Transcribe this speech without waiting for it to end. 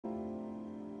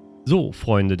So,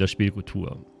 Freunde der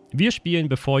Spielkultur. Wir spielen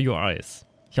Before Your Eyes.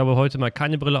 Ich habe heute mal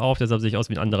keine Brille auf, deshalb sehe ich aus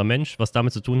wie ein anderer Mensch. Was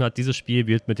damit zu tun hat, dieses Spiel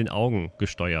wird mit den Augen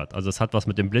gesteuert. Also es hat was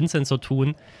mit dem Blinzeln zu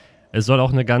tun. Es soll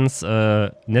auch eine ganz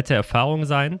nette Erfahrung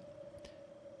sein.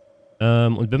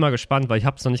 Und bin mal gespannt, weil ich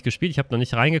habe es noch nicht gespielt. Ich habe noch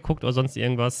nicht reingeguckt oder sonst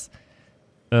irgendwas.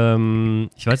 Ich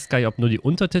weiß gar nicht, ob nur die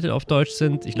Untertitel auf Deutsch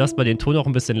sind. Ich lasse mal den Ton auch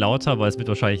ein bisschen lauter, weil es wird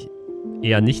wahrscheinlich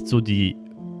eher nicht so die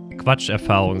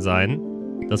Quatscherfahrung sein,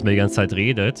 dass man die ganze Zeit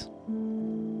redet.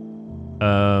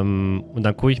 Und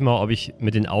dann gucke ich mal, ob ich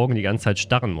mit den Augen die ganze Zeit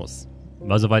starren muss.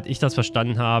 Weil soweit ich das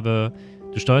verstanden habe,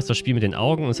 du steuerst das Spiel mit den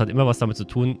Augen und es hat immer was damit zu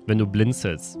tun, wenn du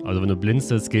blinzelst. Also wenn du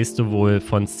blinzelst, gehst du wohl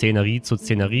von Szenerie zu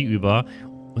Szenerie über.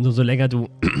 Und umso länger du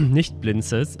nicht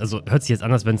blinzelst, also hört sich jetzt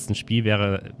an, als wenn es ein Spiel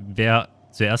wäre, wer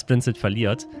zuerst blinzelt,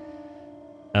 verliert.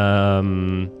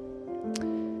 Aber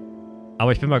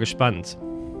ich bin mal gespannt.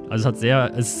 Also es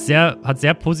hat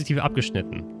sehr positiv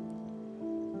abgeschnitten.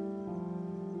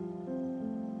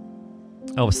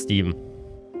 Auf Steam.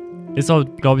 Ist auch,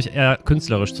 glaube ich, eher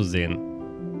künstlerisch zu sehen.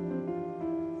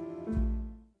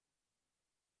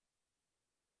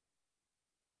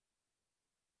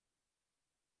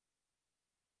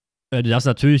 Du darfst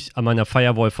natürlich an meiner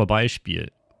Firewall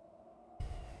vorbeispielen.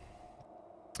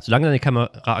 Solange deine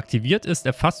Kamera aktiviert ist,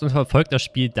 erfasst und verfolgt das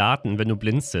Spiel Daten, wenn du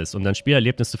blinzelst, um dein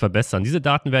Spielerlebnis zu verbessern. Diese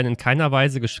Daten werden in keinster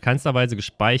Weise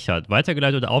gespeichert,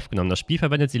 weitergeleitet oder aufgenommen. Das Spiel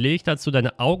verwendet sie lediglich dazu,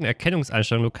 deine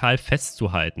Augenerkennungseinstellungen lokal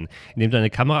festzuhalten. Indem du deine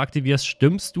Kamera aktivierst,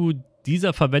 stimmst du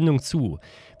dieser Verwendung zu.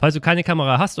 Falls du keine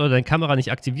Kamera hast oder deine Kamera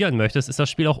nicht aktivieren möchtest, ist das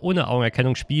Spiel auch ohne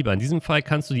Augenerkennung spielbar. In diesem Fall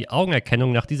kannst du die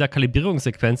Augenerkennung nach dieser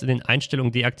Kalibrierungssequenz in den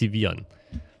Einstellungen deaktivieren.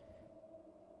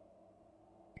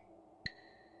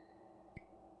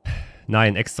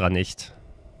 Nein, extra nicht.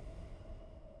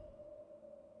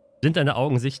 Sind deine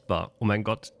Augen sichtbar? Oh mein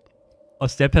Gott.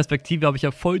 Aus der Perspektive habe ich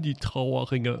ja voll die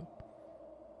Trauerringe.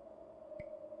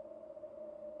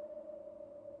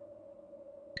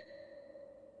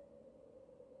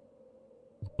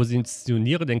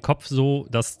 Positioniere den Kopf so,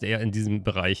 dass der in diesem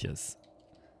Bereich ist.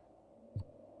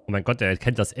 Oh mein Gott, der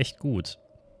kennt das echt gut.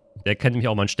 Der kennt nämlich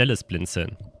auch mal ein schnelles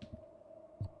Blinzeln.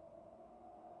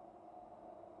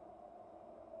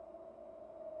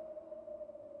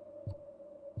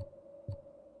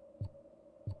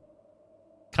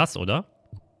 Krass, oder?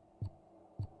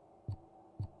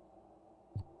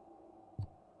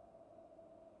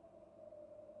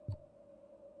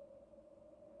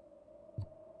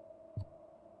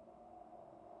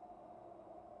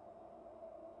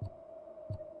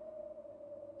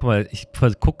 Guck mal, ich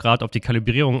gucke gerade, ob die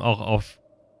Kalibrierung auch auf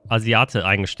Asiate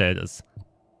eingestellt ist.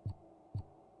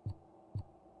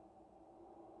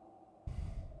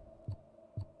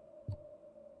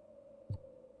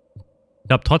 Ich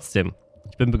glaube trotzdem,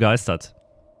 ich bin begeistert.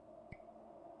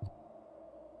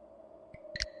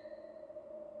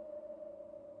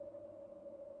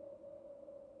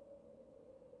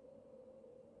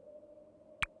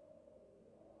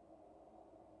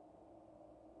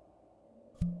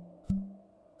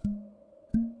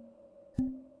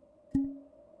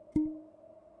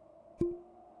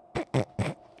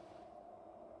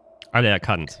 Alle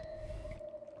erkannt.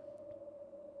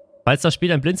 Falls das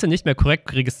Spiel ein Blinzeln nicht mehr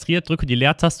korrekt registriert, drücke die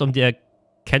Leertaste, um die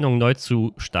Erkennung neu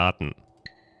zu starten.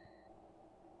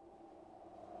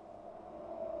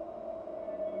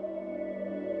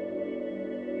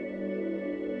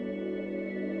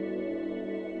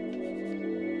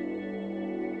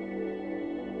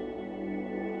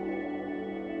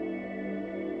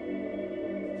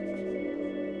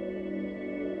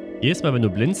 Jedes Mal, wenn du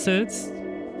blinzelst,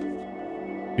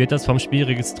 wird das vom Spiel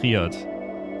registriert.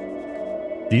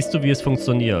 Siehst du, wie es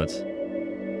funktioniert?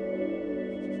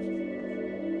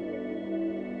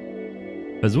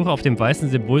 Versuche auf dem weißen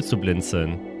Symbol zu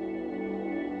blinzeln.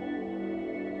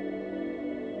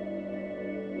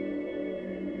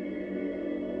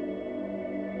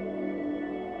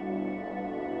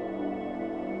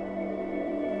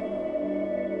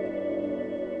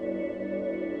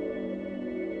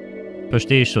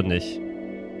 Verstehe ich schon nicht.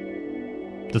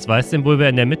 Das weiße Symbol wäre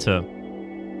in der Mitte.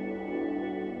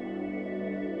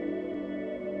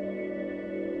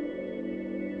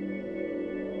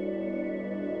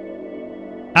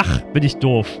 Ach, bin ich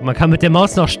doof. Man kann mit der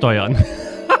Maus noch steuern.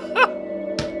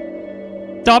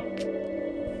 Top.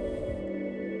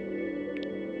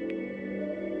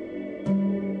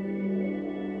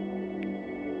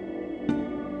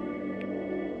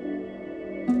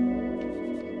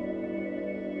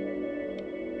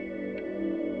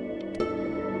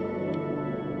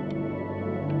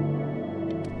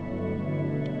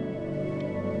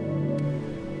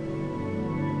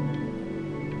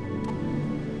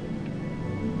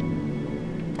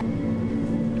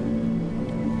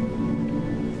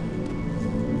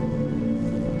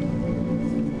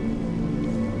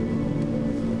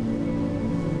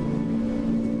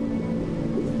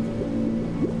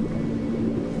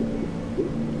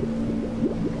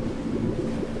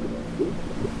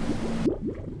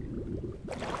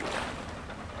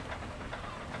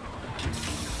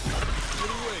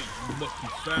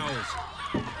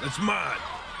 It's mine.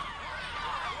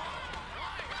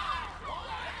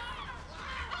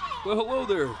 Well, hello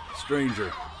there,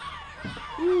 stranger.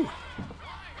 Ooh,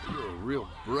 you're a real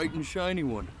bright and shiny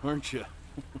one, aren't you?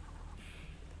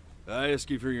 I asked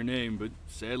you for your name, but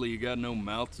sadly you got no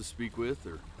mouth to speak with,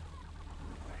 or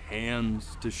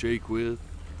hands to shake with,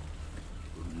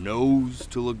 or nose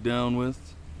to look down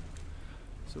with.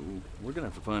 So we're gonna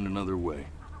have to find another way.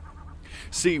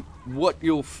 See, what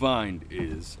you'll find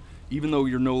is, even though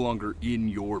you're no longer in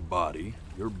your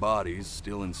body's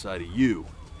still inside of you,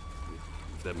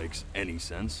 if that makes any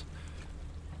sense.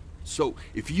 So,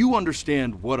 if you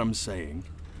understand what I'm saying,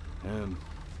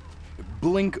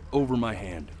 blink over my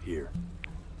hand here.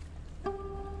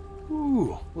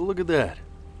 Ooh, well look at that.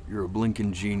 You're a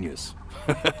blinking genius.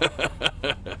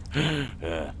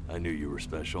 I knew you were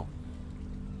special.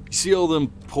 You see all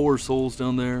them poor souls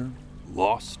down there,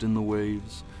 lost in the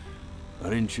waves? I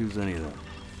didn't choose any of them.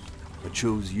 I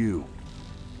chose you.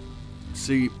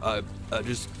 See, I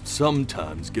just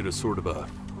sometimes get a sort of a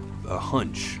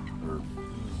hunch, or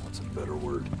what's a better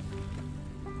word?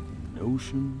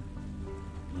 Notion?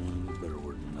 No, better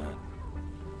word than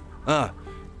that.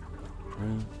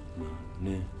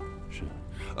 Premonition.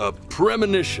 A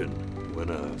premonition when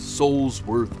a soul's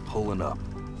worth pulling up.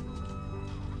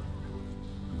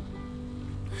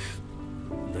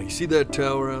 Now you see that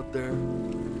tower out there?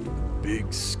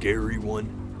 Big, scary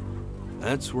one?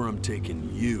 That's where I'm taking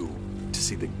you to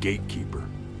see the gatekeeper,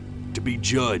 to be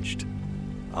judged.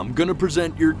 I'm gonna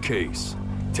present your case,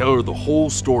 tell her the whole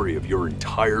story of your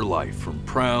entire life, from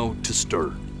proud to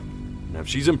stir. Now if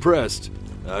she's impressed,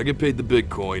 I get paid the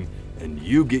Bitcoin, and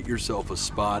you get yourself a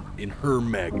spot in her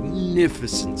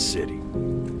magnificent city.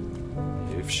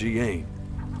 If she ain't,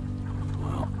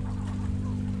 well,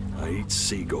 I eat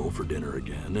seagull for dinner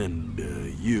again, and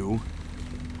you,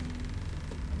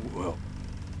 well,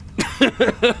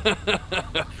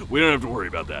 we don't have to worry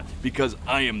about that, because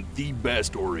I am the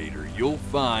best orator you'll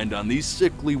find on these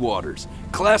sickly waters.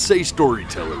 Class A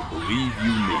storyteller, believe you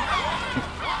me.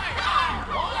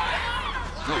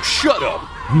 Oh, shut up,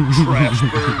 trash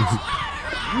birds.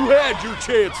 You had your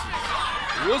chances.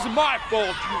 It wasn't my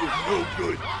fault you were no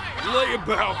good.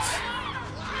 Layabouts.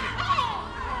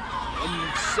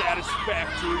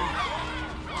 Unsatisfactory.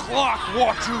 Clock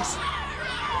watchers.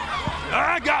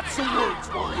 I got some words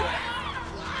for you.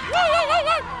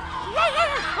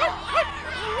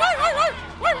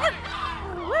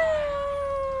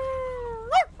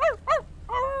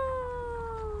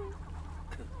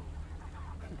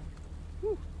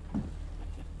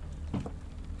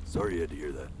 Sorry you had to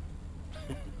hear that.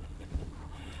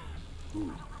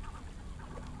 Ooh.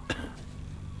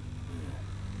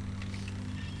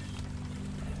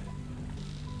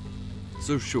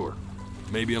 So sure,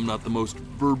 maybe I'm not the most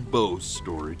verbose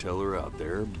storyteller out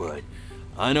there, but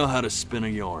I know how to spin a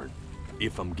yarn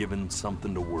if I'm given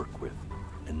something to work with.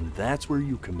 And that's where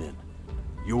you come in.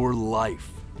 Your life.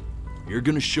 You're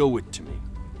gonna show it to me.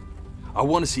 I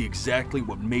want to see exactly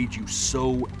what made you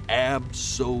so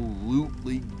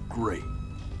absolutely great.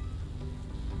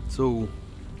 So,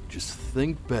 just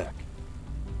think back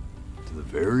to the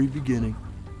very beginning,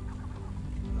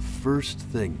 the first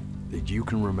thing that you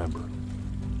can remember.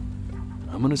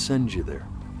 I'm gonna send you there.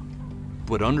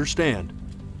 But understand,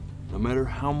 no matter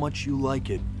how much you like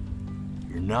it,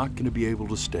 you're not gonna be able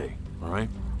to stay, all right?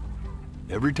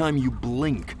 Every time you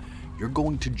blink, you're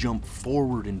going to jump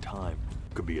forward in time.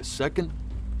 Could be a second,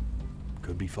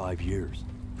 could be 5 years.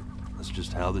 That's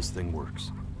just how this thing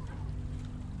works.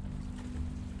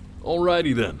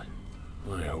 Alrighty then.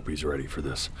 I hope he's ready for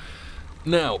this.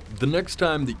 Now, the next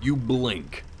time that you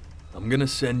blink, I'm gonna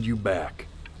send you back.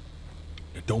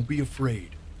 Now, don't be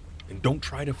afraid, and don't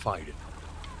try to fight it.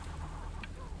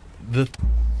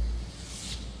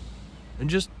 And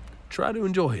just try to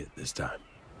enjoy it this time.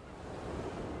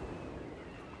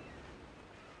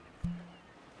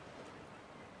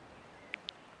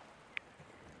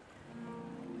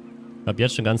 Ich hab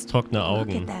jetzt schon ganz trockene Look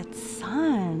Augen. at that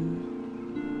sun.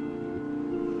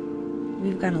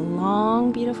 We've got a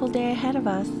long, beautiful day ahead of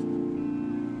us.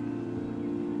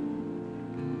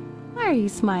 Why are you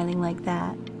smiling like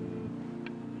that?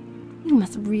 You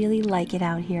must really like it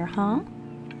out here, huh?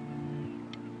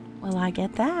 Well, I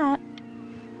get that.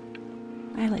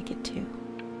 I like it too.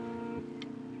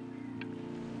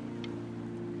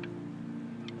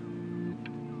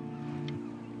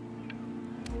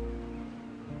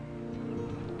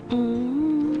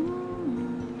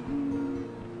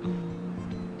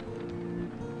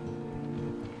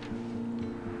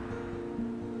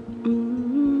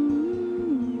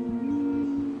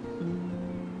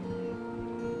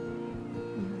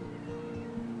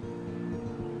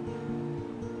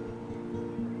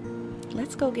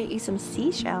 Let's go get you some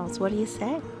seashells. What do you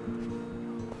say?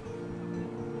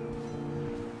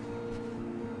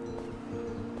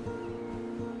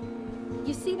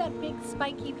 You see that big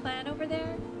spiky plant over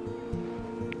there?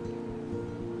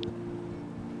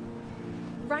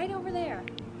 Right over there.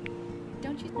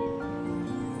 Don't you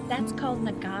think? That's called an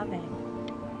agave.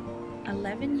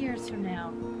 11 years from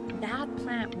now, that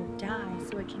plant will die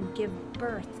so it can give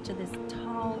birth to this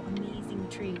tall, amazing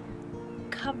tree,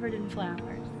 covered in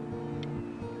flowers.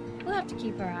 We'll have to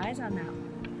keep our eyes on that one.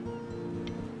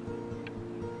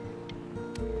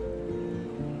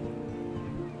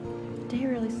 The day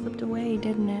really slipped away,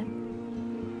 didn't it?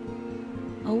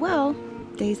 Oh well,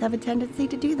 days have a tendency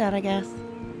to do that, I guess.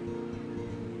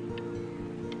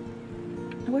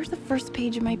 Now, where's the first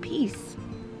page of my piece?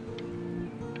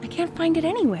 I can't find it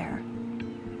anywhere.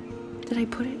 Did I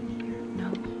put it in here?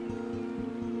 No.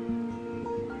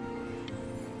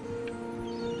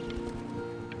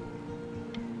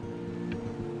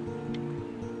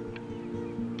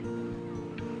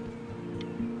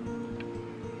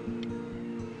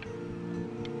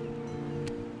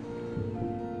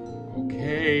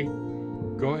 Okay,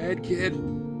 go ahead, kid.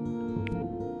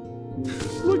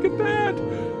 Look at that.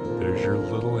 There's your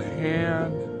little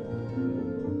hand.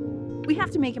 We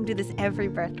have to make him do this every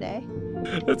birthday.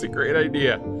 That's a great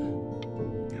idea. You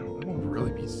know, it will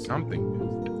really be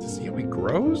something to see how he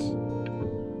grows.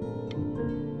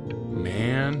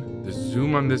 Man, the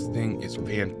zoom on this thing is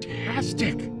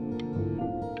fantastic.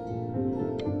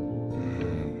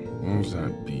 What was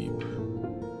that beep?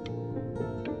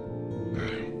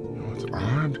 You know what's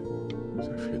odd? Is I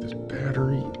fear this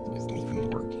battery isn't even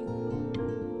working.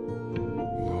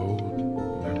 Load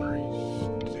memory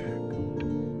stick.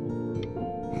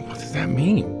 What does that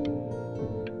mean?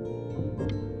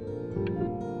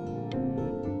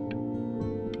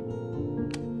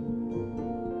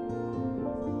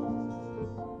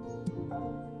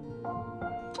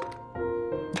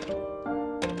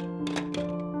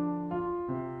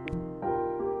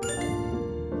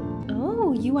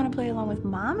 Oh, you want to play along with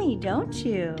Mommy, don't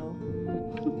you?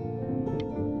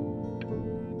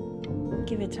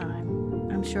 Give it time.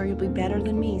 I'm sure you'll be better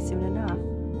than me soon enough.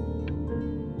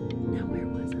 Now, where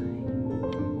was I?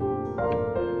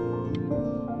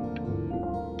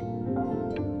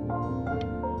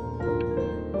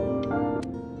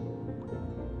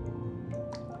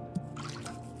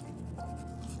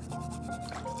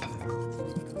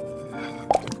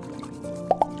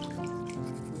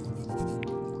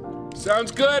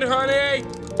 Sounds good, honey.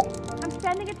 I'm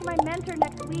sending it to my mentor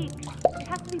next week. It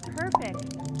has to be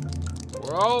perfect.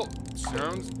 Well,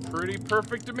 sounds pretty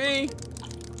perfect to me.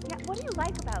 Yeah, what do you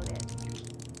like about it?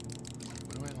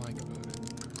 What do I like about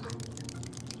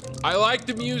it? I like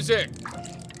the music.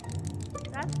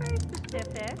 That's very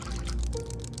specific.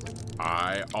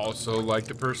 I also like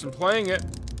the person playing it.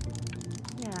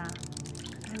 Yeah,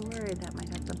 I worried that might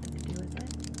have something to do with it.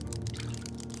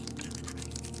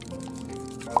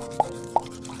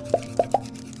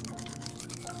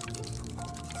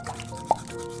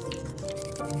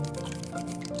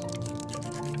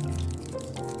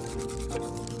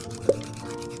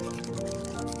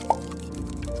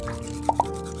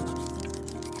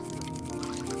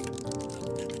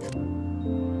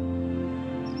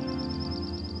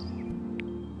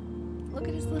 Look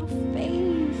at his little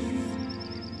face.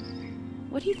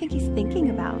 What do you think he's thinking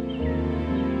about? I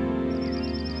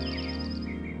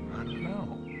don't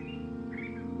know.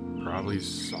 Probably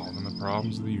solving the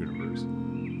problems of the universe.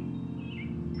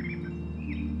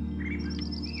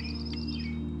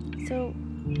 So,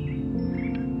 do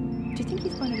you think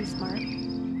he's going to be smart?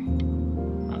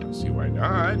 I don't see why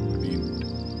not. I mean,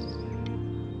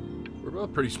 we're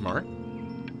both pretty smart.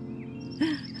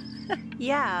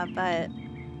 Yeah, but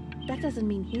that doesn't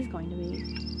mean he's going to be,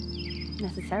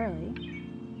 necessarily.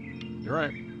 You're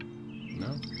right.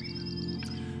 No.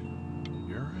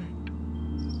 You're right.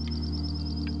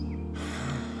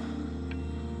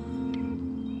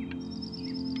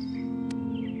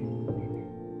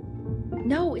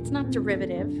 No, it's not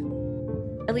derivative.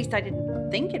 At least I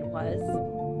didn't think it was.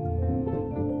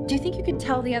 Do you think you could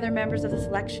tell the other members of the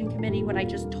selection committee what I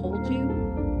just told you?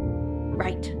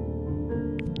 Right.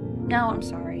 No, I'm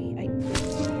sorry.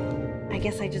 I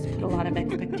guess I just put a lot of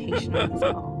expectation on this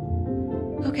call.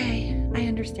 Okay, I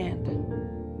understand.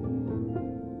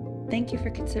 Thank you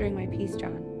for considering my piece,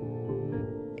 John.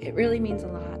 It really means a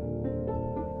lot.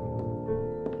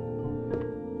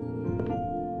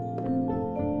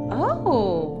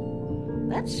 Oh,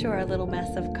 that's sure a little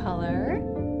mess of color.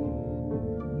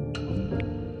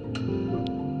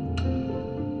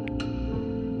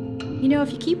 You know,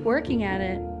 if you keep working at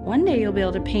it, one day you'll be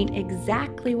able to paint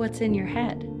exactly what's in your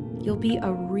head. You'll be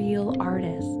a real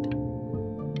artist.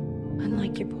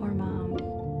 Unlike your poor mom.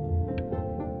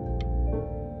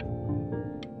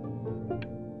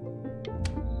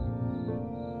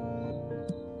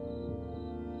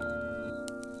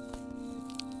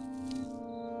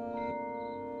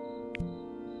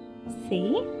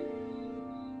 See?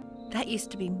 That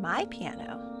used to be my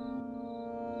piano.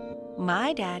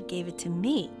 My dad gave it to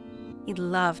me. He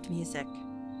loved music.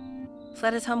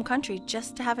 Fled his home country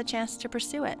just to have a chance to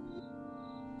pursue it.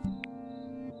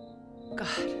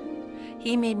 God,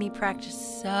 he made me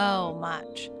practice so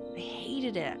much. I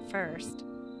hated it at first.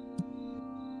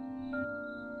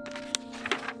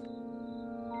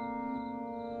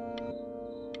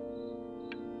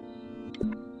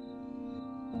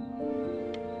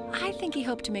 I think he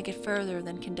hoped to make it further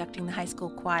than conducting the high school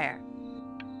choir.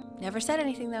 Never said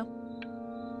anything, though.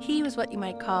 He was what you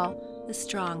might call the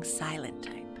strong, silent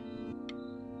type.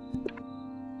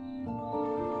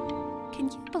 Can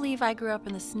you believe I grew up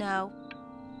in the snow?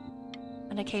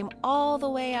 And I came all the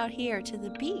way out here to the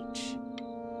beach.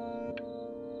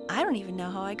 I don't even know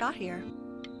how I got here.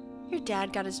 Your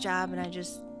dad got his job and I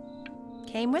just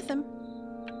came with him.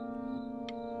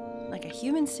 Like a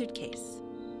human suitcase.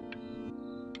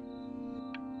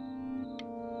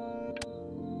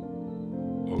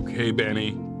 Okay,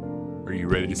 Benny. Are you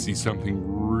ready to see something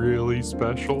really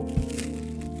special?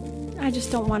 I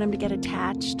just don't want him to get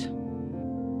attached.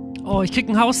 Oh, ich krieg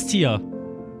ein Haustier.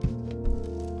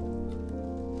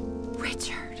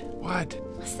 Richard, What?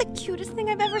 that's the cutest thing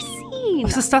I've ever seen.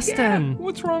 Was ist das denn?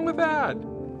 What's wrong with that?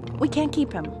 We can't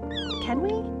keep him, can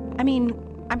we? I mean,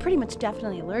 I'm pretty much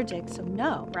definitely allergic, so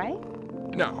no, right?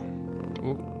 No.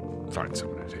 We'll find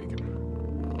someone to take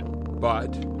him.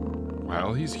 But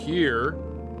while he's here,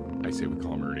 I say we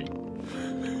call him Ernie.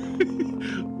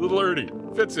 Little Ernie.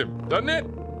 Fits him, doesn't it?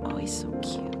 Oh, he's so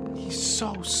cute. He's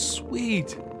so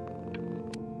sweet.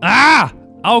 Ah!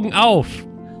 Augen auf!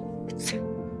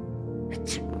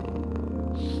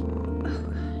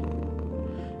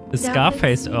 The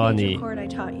Scarface That was the Ernie. major chord I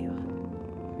taught you.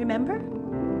 Remember?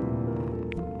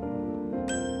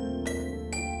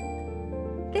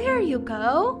 There you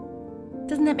go.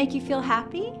 Doesn't that make you feel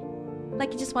happy?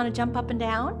 Like you just want to jump up and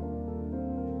down?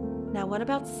 Now what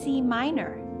about C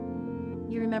minor?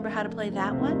 You remember how to play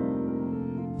that one?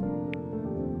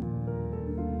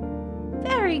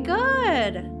 Very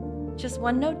good. Just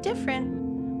one note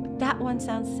different. But that one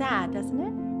sounds sad, doesn't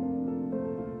it?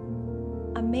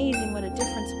 Amazing what a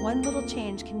difference one little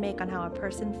change can make on how a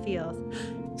person feels.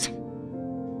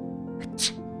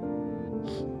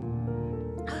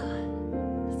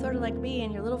 Sort of like me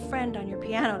and your little friend on your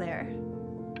piano there.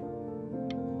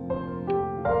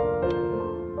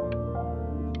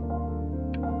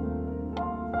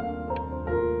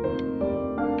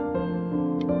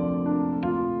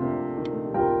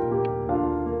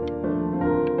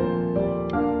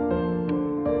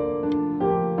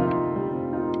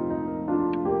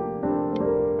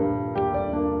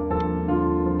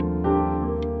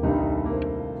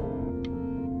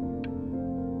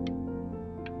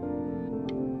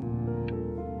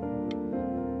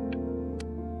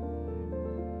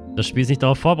 Das Spiel ist nicht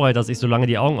darauf vorbereitet, dass ich so lange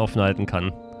die Augen offen halten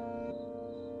kann.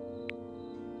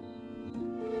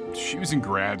 She was in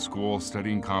grad school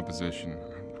studying composition.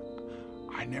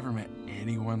 I never met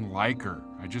anyone like her.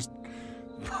 I just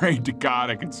prayed to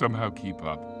God I could somehow keep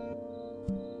up.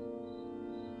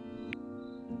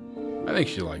 I think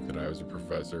she liked that I was a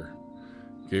professor.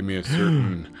 Gave me a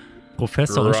certain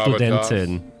Professor und gravitas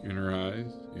Studentin. in her eyes,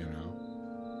 you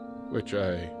know, which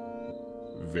I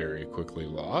very quickly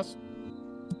lost.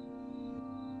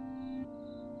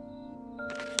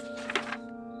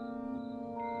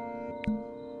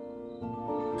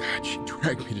 God, she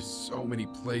dragged me to so many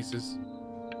places.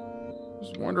 It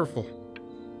was wonderful.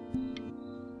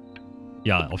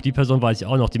 Ja, auf die Person weiß ich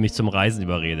auch noch, die mich zum Reisen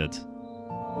überredet.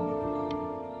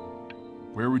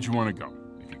 Where would you want to go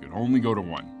if you could only go to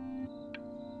one?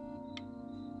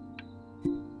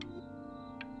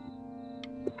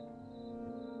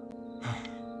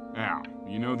 Now,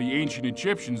 you know the ancient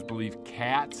Egyptians believed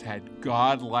cats had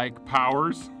godlike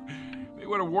powers. They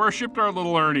would have worshipped our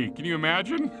little Ernie. Can you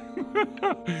imagine?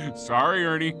 Sorry,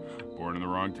 Ernie. Born in the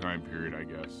wrong time period, I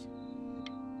guess.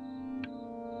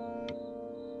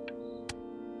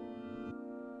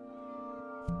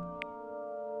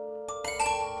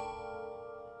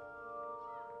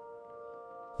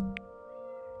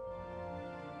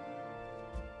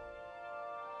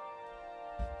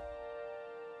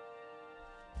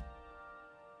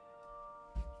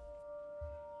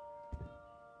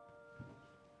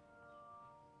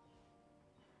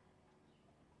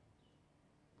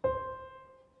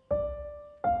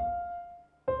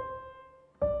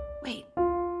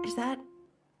 is that?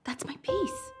 That's my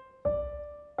piece.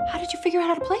 How did you figure out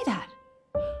how to play that?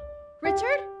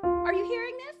 Richard, are you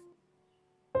hearing this?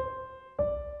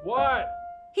 What?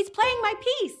 He's playing my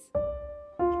piece.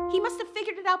 He must have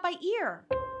figured it out by ear.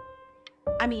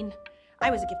 I mean,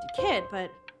 I was a gifted kid, but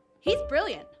he's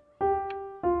brilliant.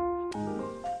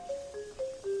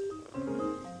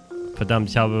 Verdammt,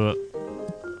 ich habe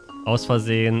aus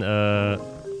Versehen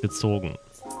gezogen.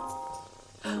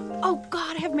 Oh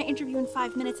God, I have my interview in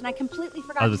 5 minutes and I completely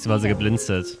forgot. Also beziehungsweise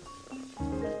geblinzelt.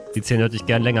 Die 10 hätte ich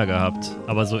gern länger gehabt.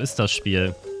 Aber so ist das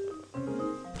Spiel.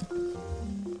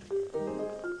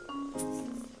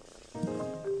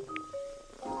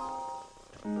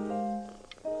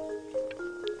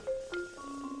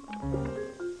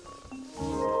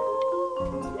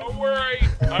 Don't worry,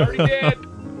 I already did.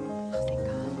 Oh, thank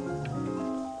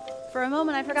God. For a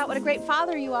moment, I forgot what a great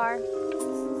father you are.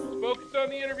 Focus on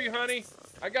the interview, honey.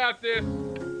 I got this.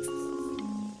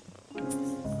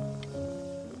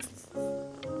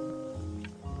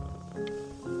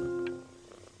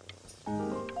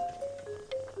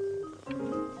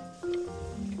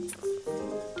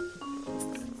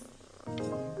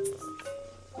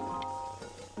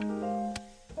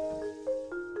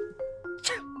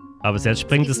 Aber bis jetzt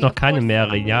springt es noch keine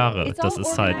mehrere Jahre. Das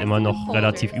ist halt immer noch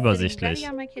relativ übersichtlich.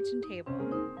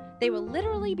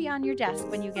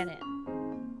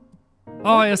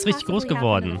 Oh, er ist richtig groß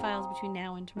geworden.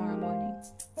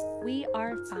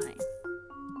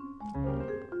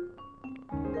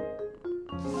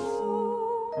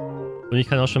 Und ich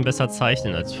kann auch schon besser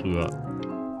zeichnen als früher.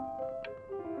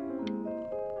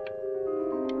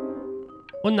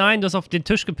 Oh nein, du hast auf den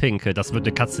Tisch gepinkelt. Das wird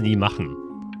eine Katze nie machen.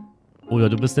 Oder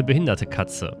du bist eine behinderte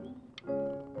Katze.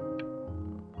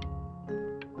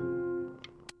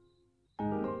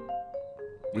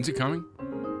 When's he coming?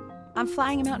 I'm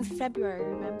flying him out in February,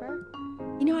 remember?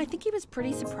 You know, I think he was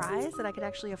pretty surprised that I could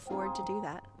actually afford to do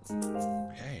that.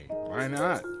 Hey, why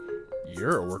not?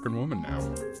 You're a working woman now.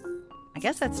 I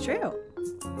guess that's true.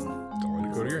 Don't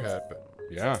let it go to your head, but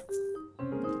yeah.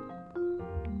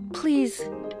 Please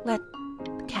let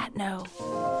the cat know.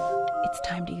 It's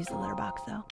time to use the litter box,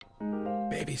 though.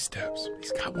 Baby steps.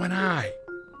 He's got one eye.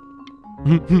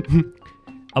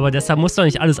 Aber deshalb musst du doch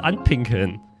nicht alles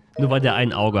anpinkeln. Nur weil der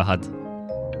ein Auge hat.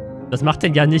 Das macht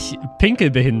den ja nicht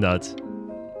pinkelbehindert.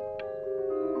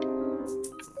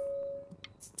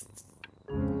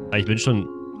 Aber ich bin schon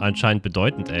anscheinend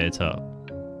bedeutend älter.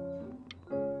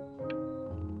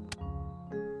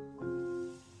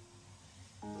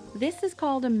 This is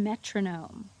called a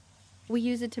metronome. We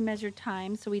use it to measure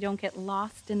time so we don't get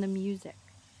lost in the music.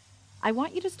 I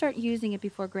want you to start using it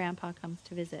before Grandpa comes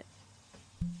to visit.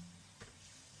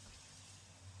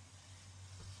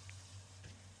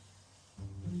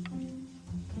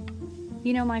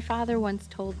 You know, my father once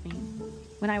told me,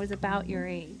 when I was about your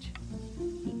age,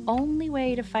 the only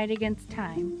way to fight against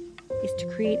time is to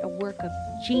create a work of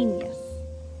genius,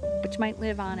 which might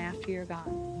live on after you're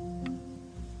gone.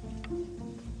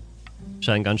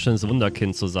 Scheint ein ganz schönes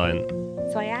Wunderkind zu sein.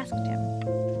 So I asked him,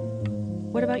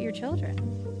 what about your children?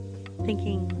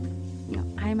 Thinking, you know,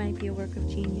 I might be a work of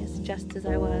genius just as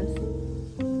I was.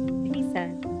 And he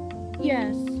said,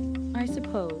 yes, I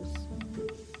suppose.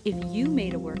 If you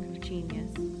made a work of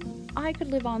genius, I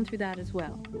could live on through that as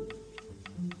well.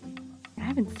 I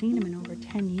haven't seen him in over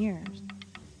 10 years.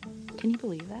 Can you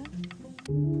believe that?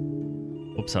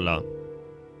 Upsala.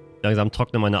 Langsam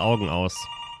trocknen meine Augen aus.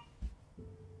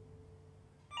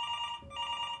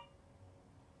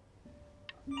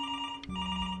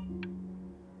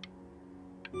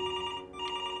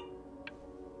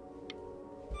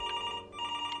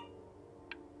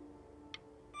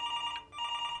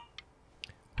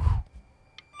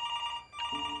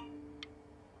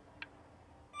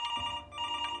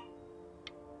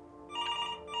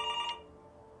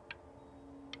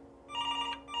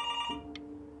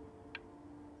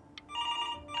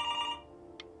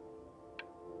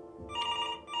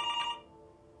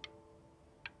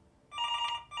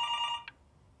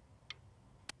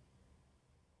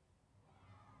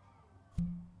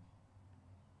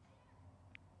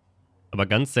 Aber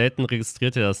ganz selten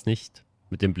registriert er das nicht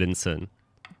mit dem Blinzeln.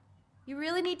 You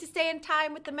really need to stay in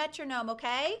time with the metronome,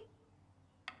 okay?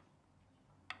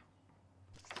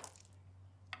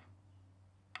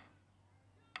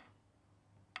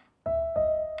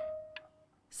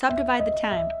 Subdivide the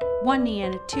time. 1E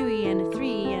and a 2E and a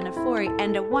 3E and a 4E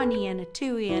and a 1E and a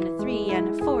 2E and a 3E and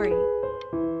a 4E.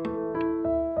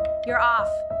 You're off.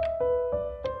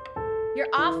 You're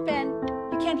off, Ben.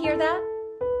 You can't hear that?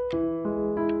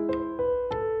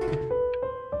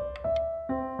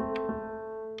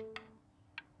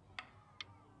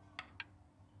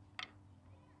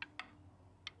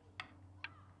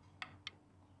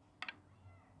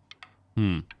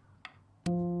 There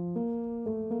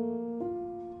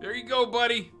you go,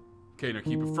 buddy. Okay, now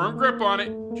keep a firm grip on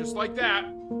it, just like that.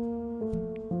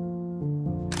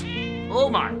 Oh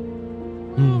my.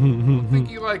 Don't think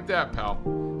you like that, pal.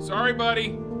 Sorry,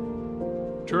 buddy.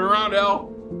 Turn around, Elle,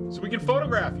 so we can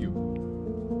photograph you.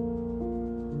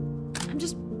 I'm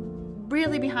just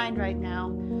really behind right now.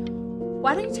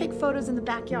 Why don't you take photos in the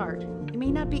backyard? It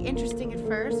may not be interesting at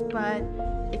first, but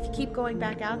if you keep going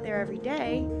back out there every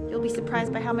day, you'll be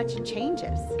surprised by how much it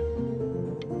changes.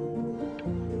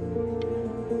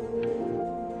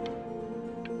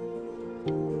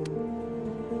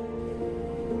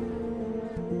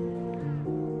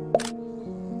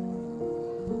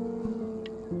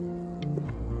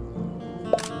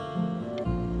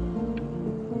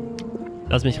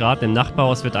 Lass mich raten, im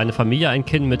Nachbarhaus wird eine Familie ein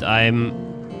Kind mit einem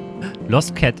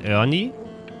Lost Cat Ernie.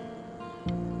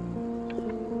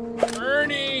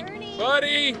 Ernie!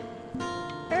 Buddy!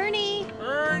 Ernie!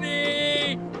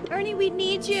 Ernie! Ernie, we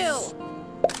need you! Oh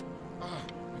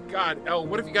my God, Elle,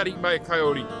 what if you got eaten by a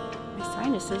coyote? My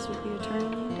sinuses would be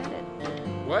eternally indebted.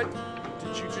 What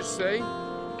did you just say?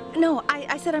 No,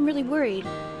 I said I'm really worried.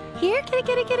 Here, kitty,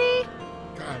 kitty, kitty!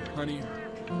 God, honey,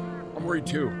 I'm worried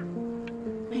too.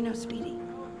 I know, sweetie.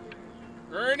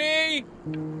 Ernie!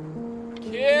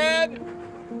 Kid!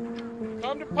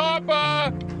 Come to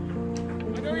Papa!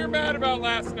 I know you're mad about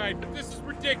last night, but this is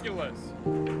ridiculous.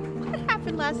 What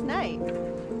happened last night?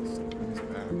 He's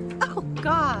back. Oh,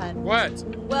 God. What?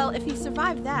 Well, if he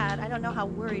survived that, I don't know how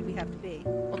worried we have to be.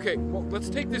 Okay, well, let's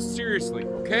take this seriously,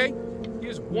 okay? He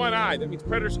has one eye. That means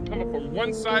predators can come up from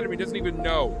one side of him he doesn't even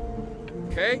know.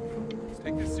 Okay? Let's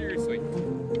take this seriously.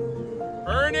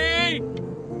 Ernie!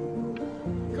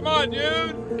 Come on,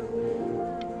 dude!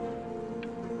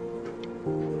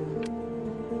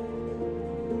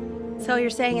 So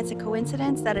you're saying it's a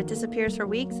coincidence that it disappears for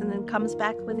weeks and then comes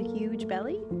back with a huge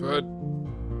belly? But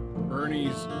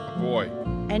Ernie's a boy.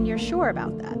 And you're sure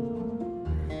about that?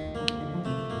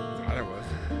 Thought I was.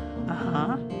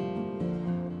 Uh-huh.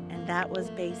 And that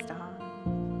was based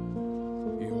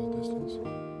on... Pee-hole distance?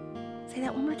 Say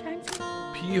that one more time, sir.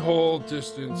 Pee-hole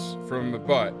distance from the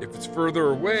butt. If it's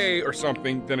further away or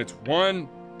something, then it's one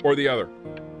or the other.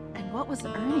 And what was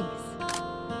Ernie's?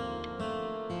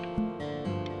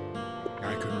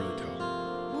 I couldn't really tell.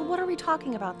 Well, what are we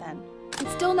talking about then? I'm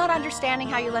still not understanding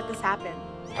how you let this happen.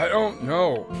 I don't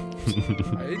know.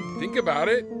 I didn't think about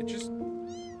it. It just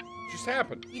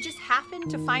happened. You just happened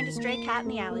to find a stray cat in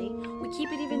the alley. We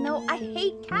keep it even though I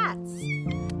hate cats.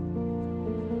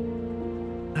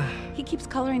 He keeps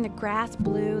coloring the grass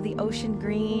blue, the ocean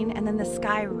green, and then the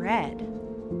sky red.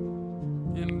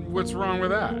 And what's wrong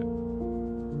with that?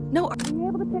 No, are you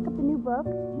able to pick up the new book?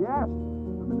 Yes,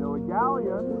 the Manila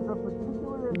Galleon is of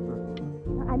particular interest.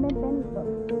 I meant Benny's book.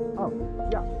 Oh,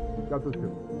 yeah, got this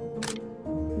too.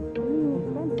 It's really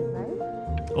expensive, right?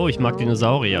 Oh, ich mag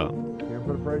Dinosaurier. Can't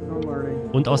put a price on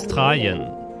learning. Und Australien.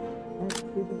 That's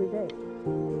super great.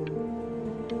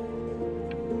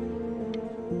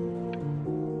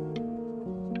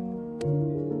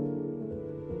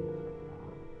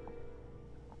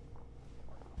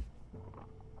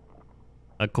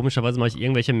 Komischerweise mache ich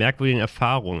irgendwelche merkwürdigen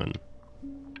Erfahrungen.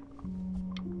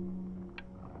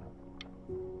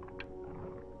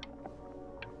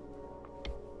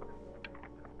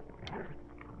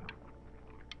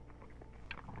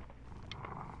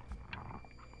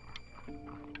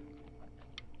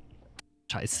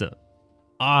 Scheiße.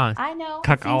 Ah, I know. It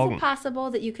seems Kackaugen. impossible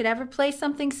that you could ever play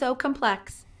something so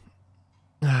complex.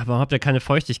 Warum habt ihr keine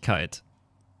Feuchtigkeit?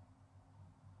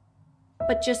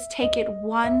 But just take it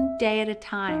one day at a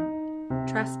time.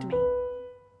 Trust me.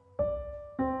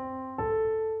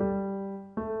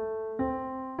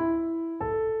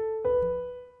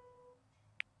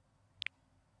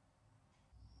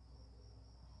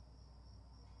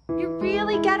 You're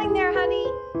really getting there, honey.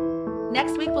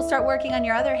 Next week we'll start working on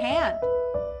your other hand.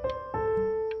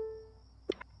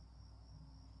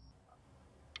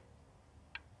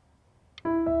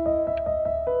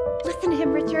 Listen to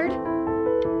him, Richard.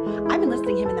 I'm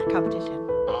enlisting him in that competition.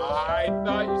 I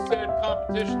thought you said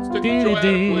competitions took the joy out of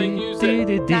playing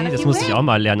music. Das musste ich auch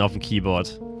mal lernen auf dem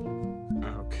Keyboard.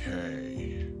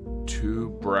 Okay. 2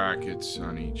 brackets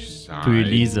on each side. Für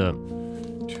Elise.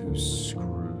 2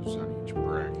 screws on each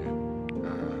bracket.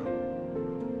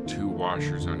 2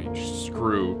 washers on each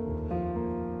screw.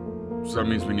 So that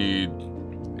means we need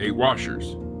 8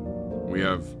 washers. We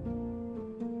have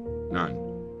none.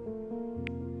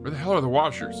 Where the hell are the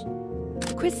washers?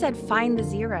 The quiz said find the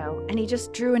 0, and he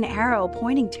just drew an arrow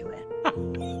pointing to it.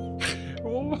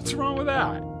 Well, what's wrong with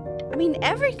that? I mean,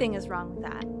 everything is wrong with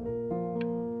that.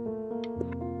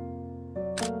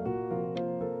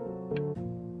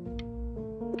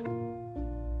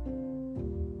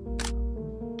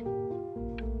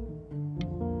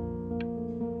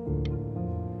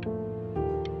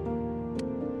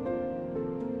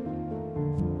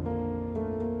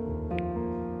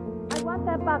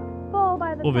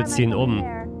 Oh, wir ziehen um.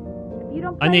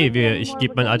 Ah nee, ich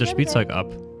gebe mein altes Spielzeug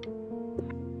ab.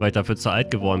 Weil ich dafür zu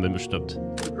alt geworden bin, bestimmt.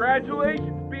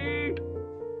 Congratulations, B.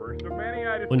 First of many,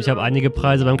 I Und ich habe einige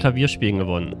Preise beim Klavierspielen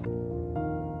gewonnen.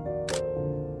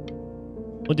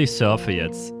 Und ich surfe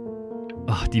jetzt.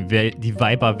 Ach, die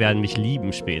Weiber werden mich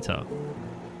lieben später.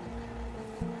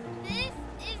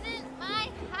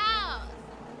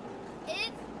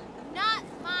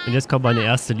 Und jetzt kommt meine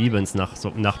erste Liebe ins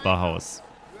Nachbarhaus.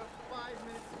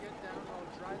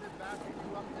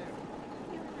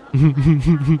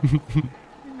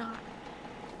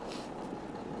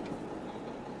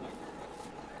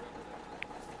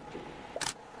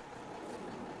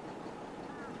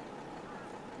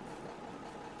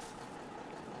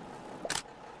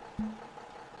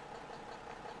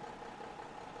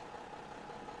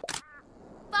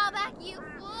 Fall back, you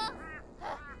fool!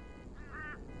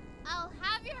 I'll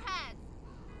have your heads.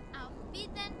 I'll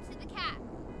feed them to the cat.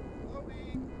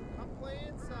 Chloe, come play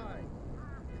inside.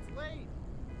 It's late.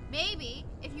 Maybe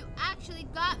if you actually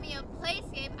got me a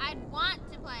playscape, I'd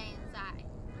want to play inside.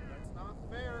 That's not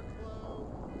fair, Chloe.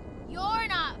 You're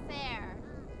not fair.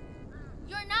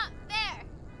 You're not fair.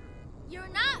 You're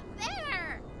not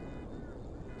fair.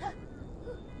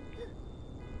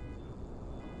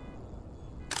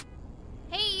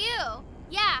 Hey, you.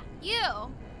 Yeah,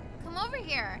 you. Come over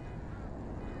here.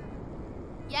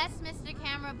 Yes, Mr.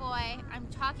 Camera Boy, I'm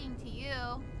talking to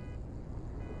you.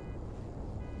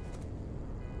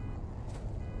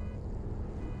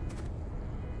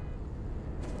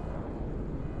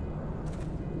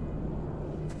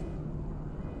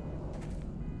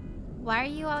 Why are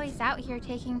you always out here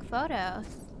taking photos?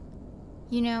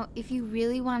 You know, if you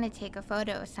really want to take a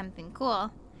photo of something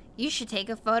cool, you should take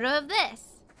a photo of this.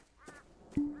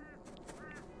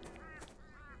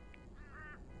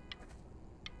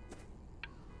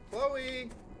 Chloe!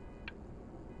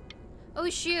 Oh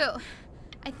shoot,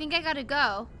 I think I gotta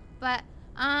go. But,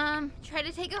 try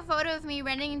to take a photo of me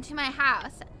running into my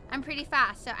house. I'm pretty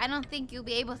fast, so I don't think you'll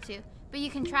be able to. But you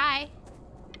can try.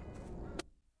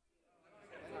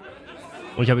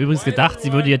 Und ich habe übrigens gedacht,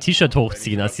 sie würde ihr T-Shirt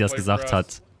hochziehen, als sie das gesagt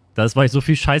hat. Das ist, weil ich so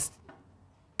viel scheiß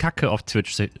Kacke auf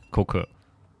Twitch gucke.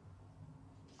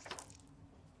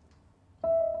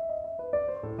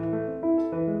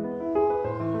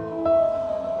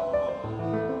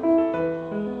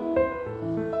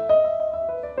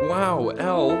 Wow,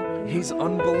 Elle, he's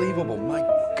unbelievable. My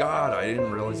God, I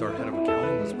didn't realize our head of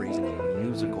accounting was raising a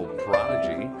musical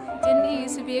prodigy. Didn't you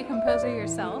used to be a composer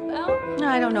yourself, Elle? No,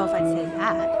 I don't know if I'd say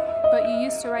that. But you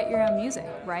used to write your own music,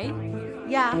 right?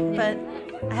 Yeah, but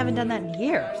I haven't done that in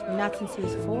years. Not since he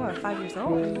was 4 or 5 years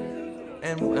old.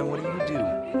 And what do you do,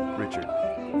 Richard?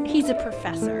 He's a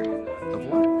professor. Of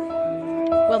what?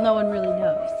 Well, no one really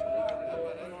knows.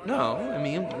 No, I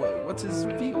mean, what's his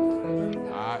field?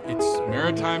 It's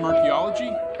maritime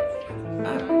archaeology.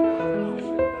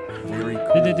 Very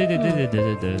cool.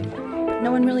 But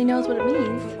no one really knows what it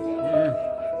means.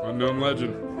 Unknown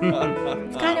legend.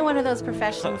 It's kind of one of those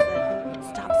professions that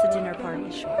stops a dinner party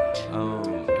short. Oh.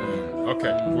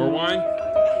 Okay, more wine?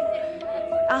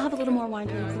 I'll have a little more wine,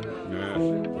 please. Yeah,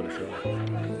 what a show.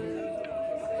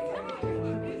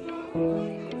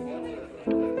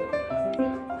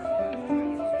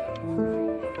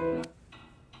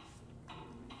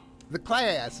 The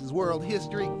class is world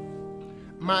history.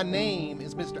 My name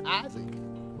is Mr. Isaac.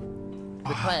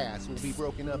 The class will be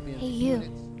broken up into Hey, you.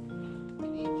 units.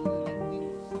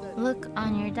 Look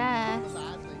on your desk.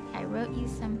 I wrote you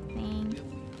something.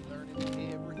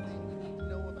 Learning everything we need to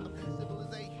know about these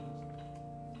civilizations.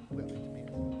 Well, it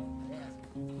depends on who you ask.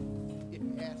 If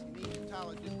you ask an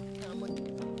Egyptologist, how much?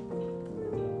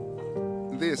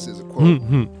 This is a quote.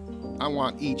 I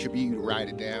want each of you to write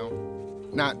it down.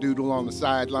 Not doodle on the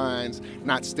sidelines,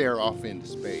 not stare off into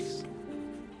space.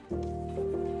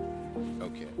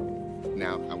 Okay,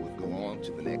 now I will go on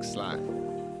to the next slide.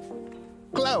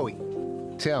 Chloe,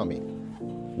 tell me,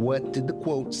 what did the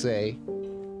quote say?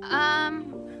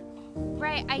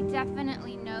 Right, I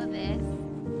definitely know this.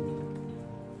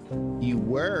 You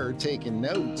were taking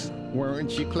notes,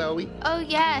 weren't you, Chloe? Oh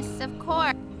yes, of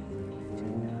course.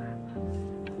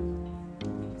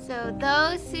 So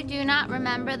those who do not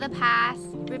remember the past,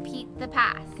 repeat the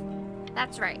past.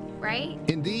 That's right, right?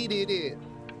 Indeed it is.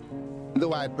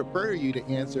 Though I'd prefer you to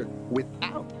answer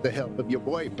without the help of your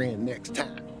boyfriend next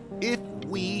time. If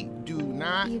we do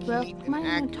not You keep broke an my no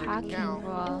accurate talking account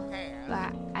rule, of the past,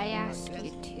 but I asked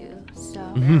you to, so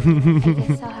I Mhm.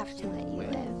 guess I'll have to let you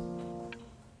live.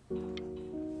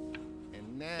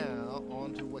 and now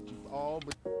on to what you've all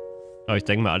been Aber ich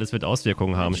denke mal, alles wird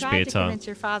Auswirkungen haben I tried to später. convince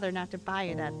your father not to buy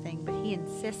you that thing, but he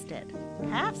insisted.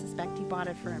 Half suspect he bought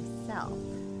it for himself.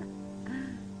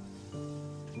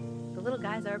 The little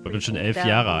guys are Ich bin pretty schon cool, 11 though.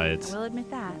 Jahre alt. I will admit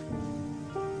that.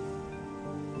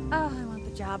 Oh, I want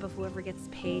the job of whoever gets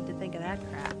paid to think of that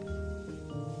crap.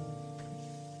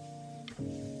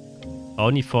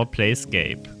 Only for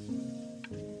Playscape.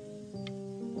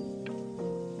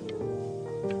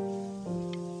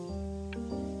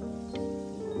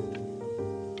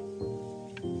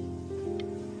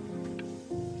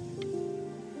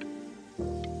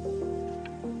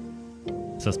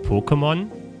 Ist das Pokémon?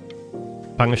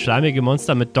 Fangen schleimige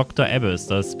Monster mit Dr. Abyss,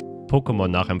 das Pokémon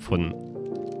nachempfunden.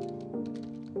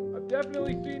 I've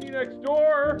definitely seen you next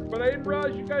door, but I didn't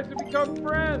realize you guys had become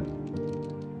friends.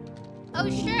 Oh,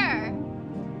 sure.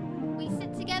 We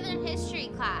sit together in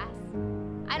history class.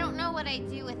 I don't know what I'd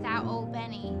do without old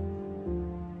Benny.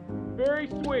 Very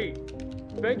sweet.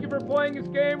 Thank you for playing this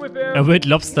game with him. A Red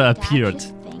Lobster Dad appeared.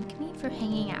 just thank me for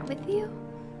hanging out with you?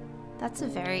 That's a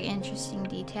very interesting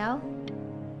detail.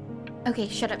 Okay,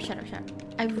 shut up.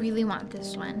 I really want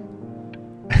this one.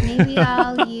 Maybe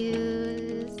I'll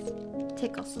use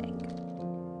tickle stick.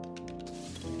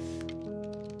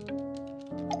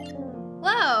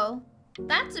 Whoa,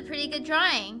 that's a pretty good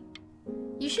drawing.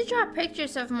 You should draw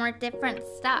pictures of more different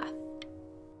stuff.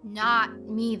 Not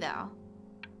me, though.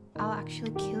 I'll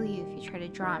actually kill you if you try to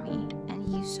draw me, and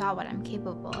you saw what I'm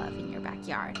capable of in your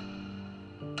backyard.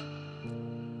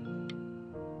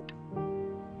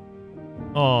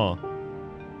 Oh.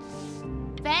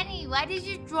 Benny, why did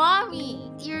you draw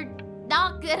me? You're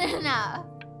not good enough.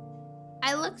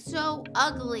 I look so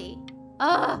ugly.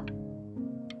 Ugh.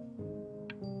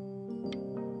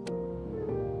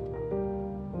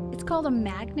 It's called a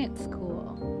magnet school.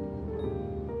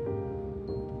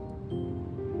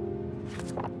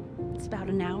 It's about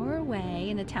an hour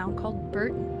away in a town called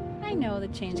Burton. I know the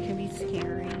change can be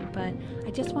scary, but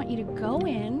I just want you to go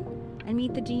in and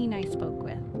meet the dean I spoke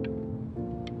with.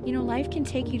 You know, life can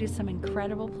take you to some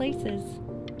incredible places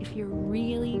if you're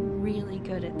really, really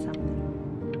good at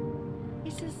something.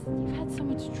 It's just, you've had so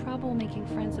much trouble making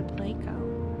friends at Playco.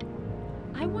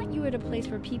 I want you at a place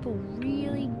where people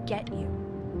really get you.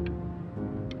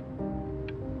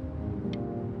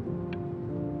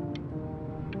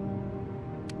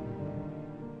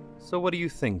 So what do you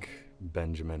think,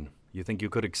 Benjamin? You think you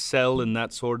could excel in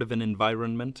that sort of an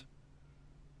environment?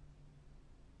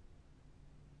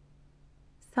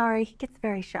 Sorry, he gets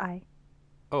very shy.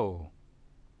 Oh,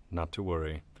 not to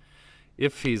worry.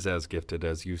 If he's as gifted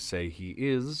as you say he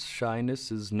is,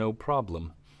 shyness is no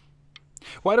problem.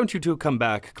 Why don't you two come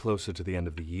back closer to the end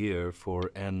of the year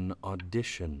for an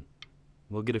audition?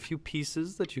 We'll get a few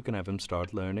pieces that you can have him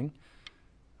start learning.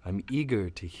 I'm eager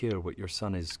to hear what your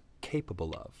son is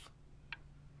capable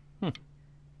of.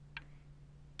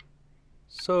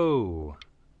 So,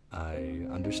 I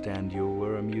understand you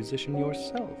were a musician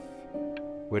yourself.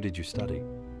 Where did you study?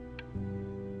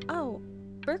 Oh,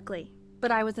 Berkeley.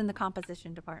 But I was in the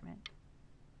composition department.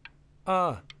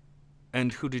 Ah,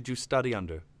 and who did you study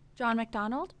under? John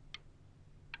MacDonald?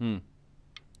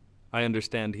 I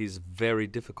understand he's very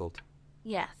difficult.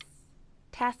 Yes.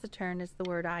 Taciturn is the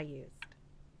word I used.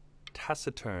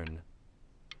 Taciturn.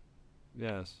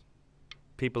 Yes.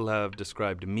 People have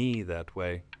described me that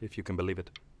way, if you can believe it.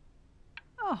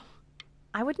 Oh,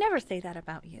 I would never say that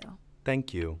about you.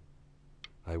 Thank you.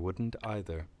 I wouldn't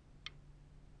either.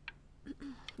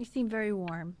 You seem very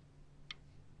warm.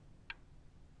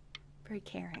 Very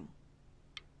caring.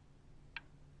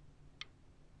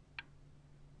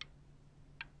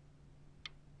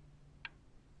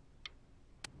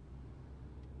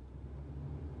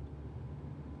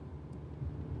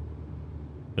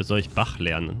 Soll ich Bach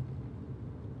lernen?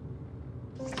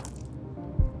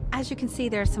 As you can see,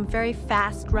 there are some very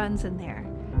fast runs in there,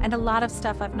 and a lot of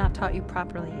stuff I've not taught you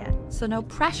properly yet. So no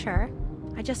pressure.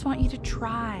 I just want you to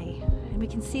try, and we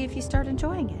can see if you start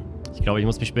enjoying it. Ich glaube, ich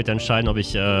muss mich später entscheiden, ob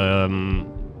ich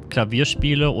Klavier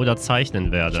spiele oder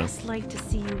zeichnen werde. Just like to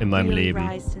see you in meinem really Leben.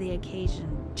 rise to the occasion,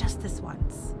 just this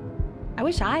once. I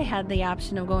wish I had the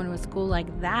option of going to a school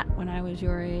like that when I was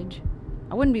your age.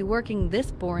 I wouldn't be working this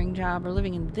boring job or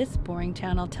living in this boring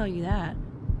town, I'll tell you that.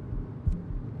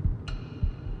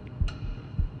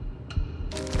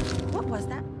 What was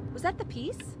that? Was that the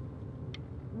piece?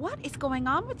 What is going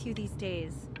on with you these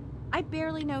days? I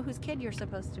barely know whose kid you're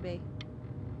supposed to be.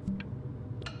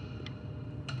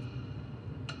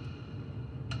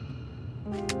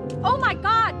 Oh my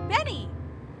God, Benny!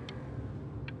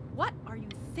 What are you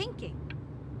thinking?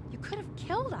 You could have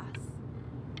killed us.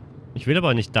 Ich will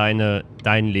aber nicht dein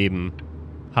Leben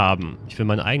haben. Ich will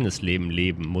mein eigenes Leben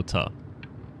leben, Mutter.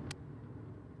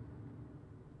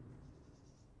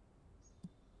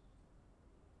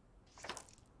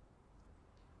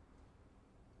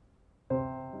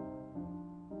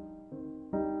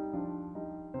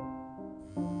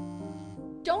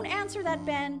 answer that,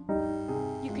 Ben.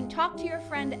 You can talk to your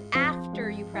friend after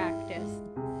you practice.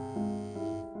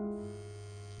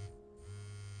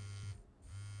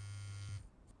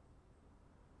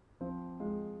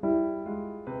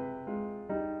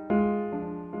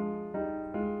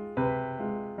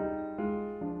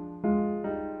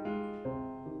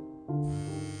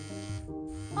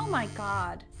 Oh my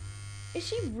God. Is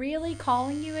she really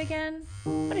calling you again?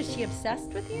 What, is she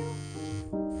obsessed with you?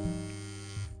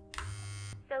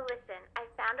 So listen, I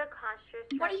found a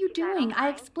construct. What are you doing? I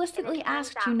explicitly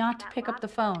asked you not to pick up the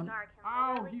phone.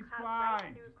 Oh, he's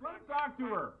fine. Just let him talk to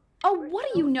her. Oh, what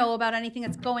do you know about anything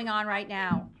that's going on right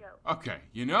now? Okay,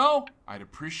 you know, I'd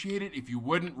appreciate it if you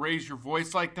wouldn't raise your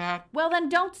voice like that. Well, then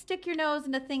don't stick your nose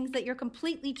into things that you're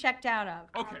completely checked out of.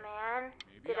 Okay. Oh man,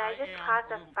 did I just cause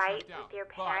a fight with your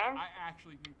parents?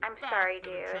 I'm sorry,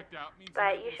 dude,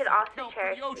 but you should also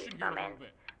cherish these moments.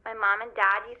 My mom and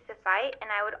dad used to fight, and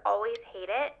I would always hate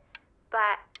it,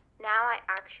 but now I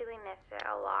actually miss it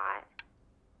a lot.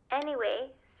 Anyway,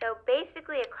 so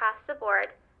basically across the board,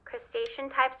 crustacean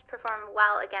types perform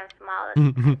well against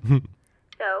mollusks.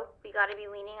 So we got to be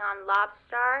leaning on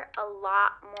lobster a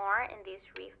lot more in these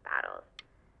reef battles.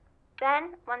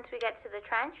 Then, once we get to the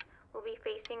trench, we'll be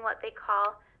facing what they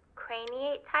call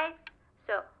craniate types,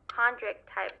 so chondric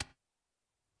types.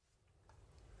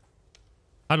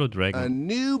 Hallo Dragon.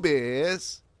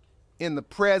 Anubis, in the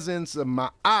presence of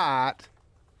Ma'at,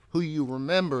 who you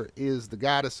remember is the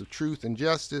goddess of truth and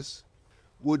justice,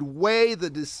 would weigh the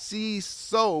deceased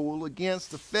soul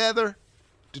against a feather,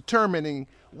 determining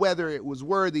whether it was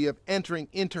worthy of entering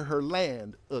into her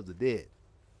land of the dead.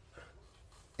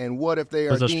 And what if they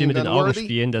are Also das Spiel deemed mit den Augen unworthy?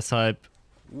 spielen, deshalb.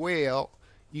 Well,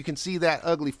 you can see that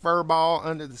ugly fur ball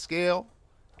under the scale?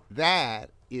 That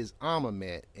is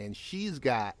Amamet, and she's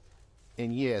got,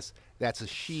 and yes, that's a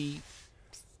she,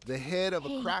 the head of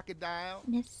a crocodile,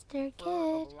 Mr. fur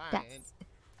of Kid. a lion,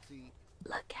 see,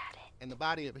 Look at it. and the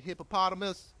body of a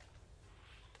hippopotamus,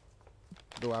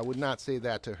 though I would not say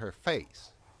that to her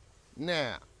face.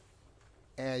 Now,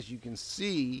 as you can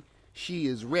see, she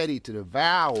is ready to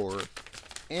devour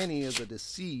any of the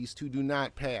deceased who do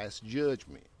not pass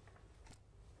judgment.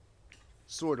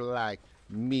 Sort of like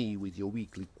me with your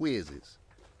weekly quizzes.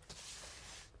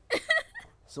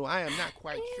 So I am not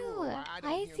quite sure why I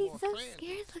don't hear more friends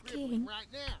scribbling right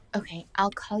now. Okay,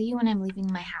 I'll call you when I'm leaving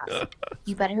my house.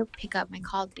 You better pick up my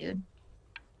call, dude.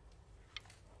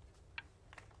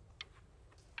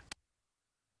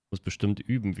 Muss bestimmt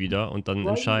üben wieder und dann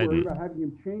Worried entscheiden. about having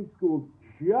him change schools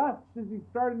just as he's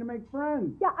starting to make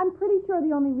friends. Yeah, I'm pretty sure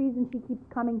the only reason she keeps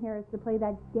coming here is to play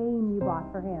that game you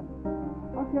bought for him.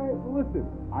 Okay, well, listen,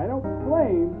 I don't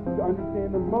claim to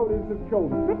understand the motives of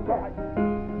children. Richard,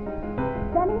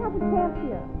 Benny has a chance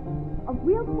here. A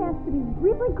real chance to be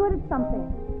really good at something.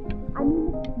 I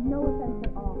mean this is no offense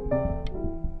at all.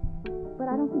 But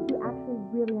I don't think you actually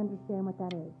really understand what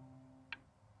that is.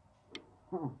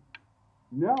 Huh.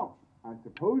 No, I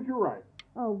suppose you're right.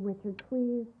 Oh, Richard,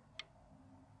 please.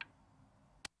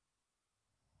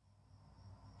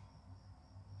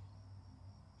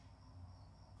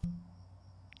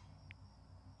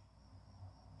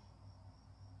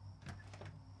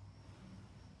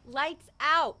 Lights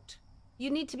out. You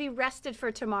need to be rested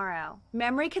for tomorrow.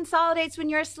 Memory consolidates when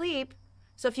you're asleep.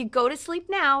 So if you go to sleep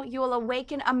now, you will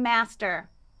awaken a master.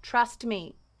 Trust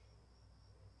me.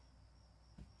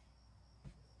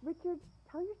 Richard,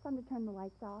 tell your son to turn the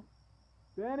lights off.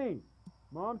 Benny,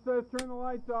 Mom says turn the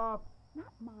lights off.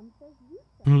 Not Mom says, you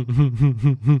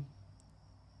say.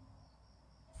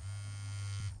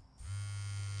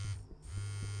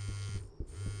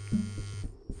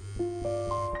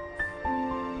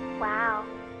 Wow,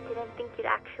 didn't think you'd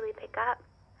actually pick up.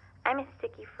 I'm a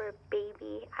sticky for a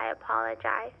baby. I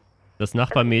apologize. Das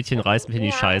Nachbarmädchen reißt mich in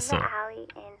die Scheiße. Alley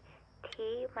in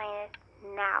T-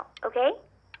 now, okay?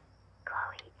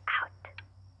 Chloe, out.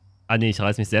 Ah nee, ich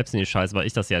reiß mich selbst in die Scheiße, weil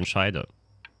ich das ja entscheide.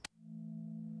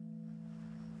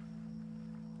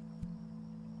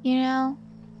 You know,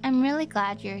 I'm really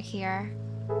glad you're here.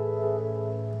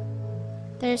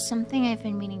 There's something I've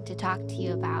been meaning to talk to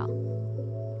you about.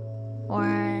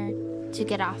 Or to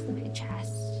get off my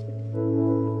chest.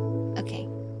 Okay.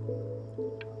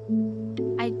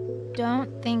 I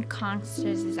don't think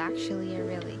Consters is actually a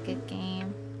really good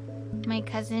game. My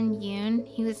cousin Yoon,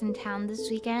 he was in town this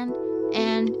weekend,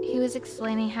 and he was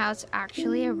explaining how it's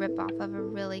actually a ripoff of a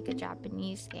really good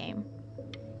Japanese game.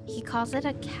 He calls it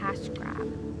a cash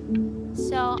grab.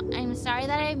 So I'm sorry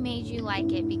that I made you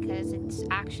like it because it's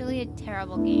actually a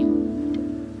terrible game.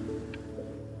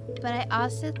 But I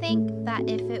also think that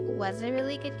if it was a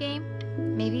really good game,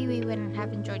 maybe we wouldn't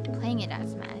have enjoyed playing it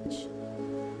as much.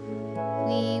 We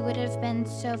we would have been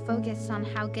so focused on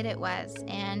how good it was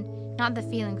and not the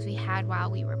feelings we had while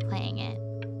we were playing it.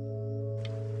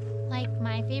 Like,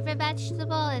 my favorite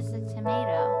vegetable is the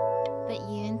tomato, but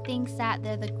Yoon thinks that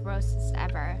they're the grossest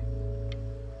ever.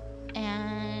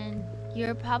 And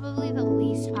you're probably the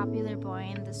least popular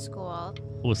boy in the school.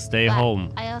 Oh, stay but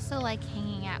home. I also like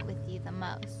hanging out with you the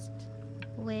most,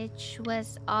 which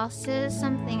was also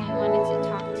something I wanted to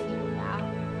talk to you about.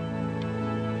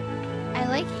 I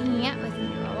like hanging out with you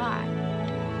a lot,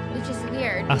 which is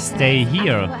weird. Stay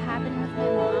here. After what happened with my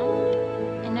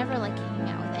mom, I never like hanging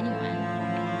out with anyone.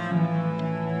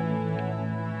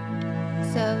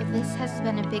 So this has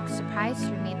been a big surprise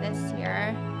for me this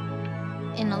year,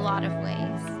 in a lot of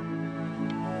ways.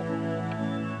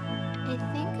 I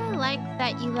think I like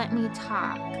that you let me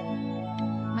talk.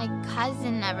 My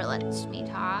cousin never lets me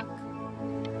talk.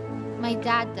 My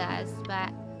dad does,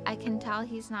 but I can tell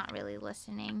he's not really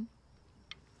listening.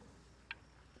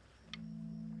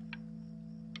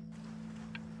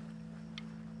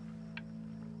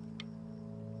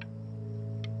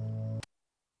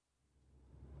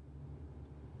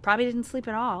 Probably didn't sleep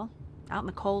at all. Out in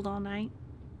the cold all night.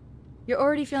 You're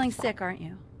already feeling sick, aren't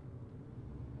you?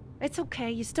 It's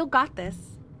okay, you still got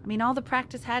this. I mean, all the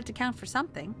practice had to count for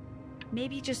something.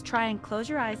 Maybe just try and close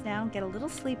your eyes now and get a little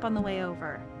sleep on the way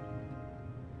over.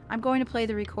 I'm going to play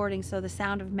the recording so the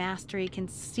sound of mastery can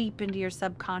seep into your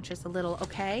subconscious a little,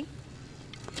 okay?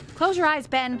 Close your eyes,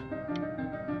 Ben.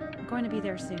 I'm going to be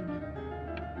there soon.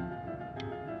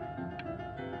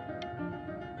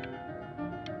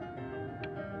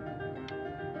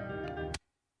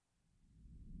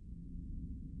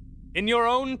 In your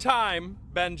own time,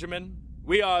 Benjamin,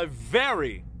 we are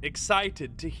very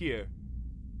excited to hear.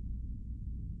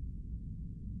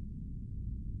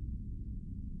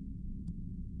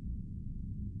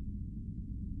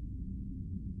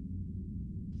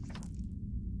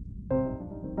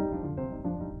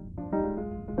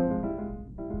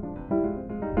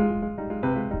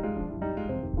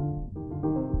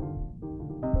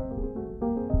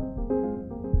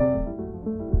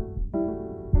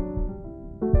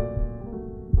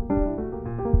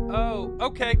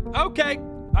 Okay,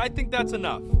 I think that's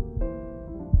enough.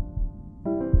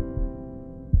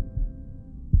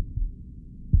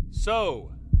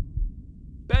 So,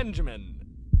 Benjamin,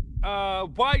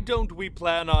 why don't we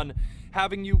plan on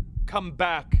having you come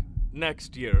back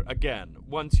next year again,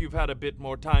 once you've had a bit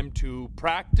more time to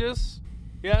practice,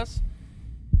 yes?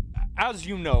 As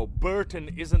you know, Burton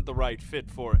isn't the right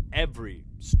fit for every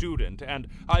student, and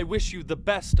I wish you the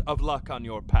best of luck on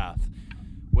your path,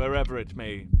 wherever it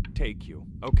may take you,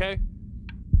 okay?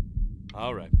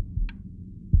 All right.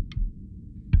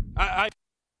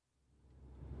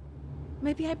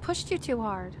 Maybe I pushed you too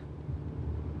hard.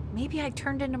 Maybe I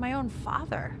turned into my own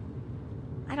father.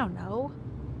 I don't know.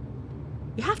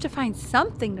 You have to find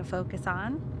something to focus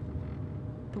on.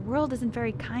 The world isn't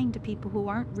very kind to people who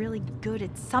aren't really good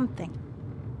at something.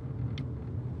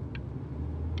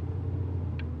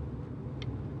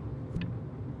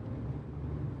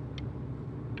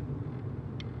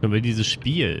 Über dieses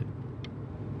Spiel.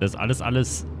 Das ist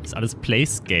alles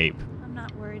Playscape. I'm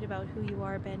not worried about who you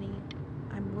are, Benny.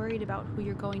 I'm worried about who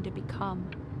you're going to become.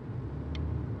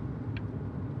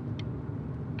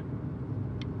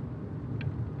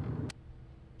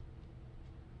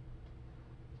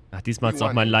 Ach, diesmal hat es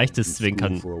auch mein leichtes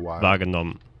Zwinkern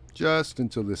wahrgenommen. Just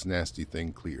until this nasty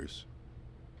thing clears.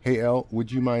 Hey, Elle,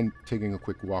 would you mind taking a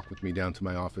quick walk with me down to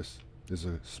my office? There's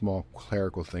a small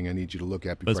clerical thing I need you to look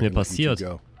at before I can let you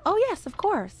go. Oh, yes, of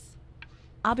course.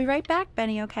 I'll be right back,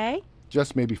 Benny, okay?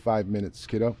 Just maybe 5 minutes,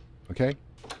 kiddo, okay?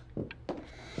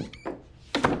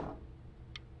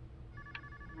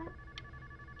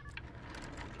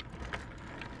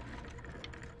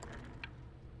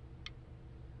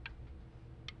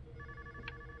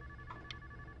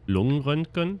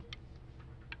 Lungenröntgen?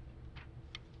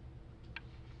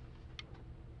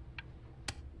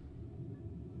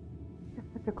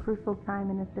 It's such a crucial time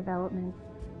in his development.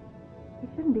 He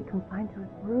shouldn't be confined to his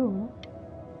room.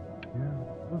 Yeah,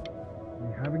 look,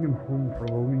 having him home for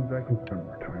a little means I can spend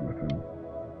more time with him.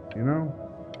 You know?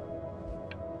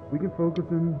 We can focus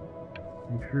him,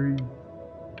 make sure he's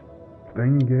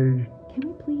staying engaged. Can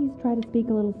we please try to speak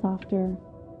a little softer?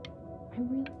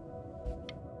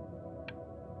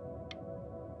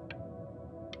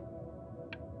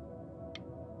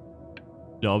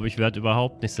 Ich glaube, ich werde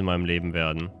überhaupt nichts in meinem Leben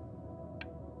werden.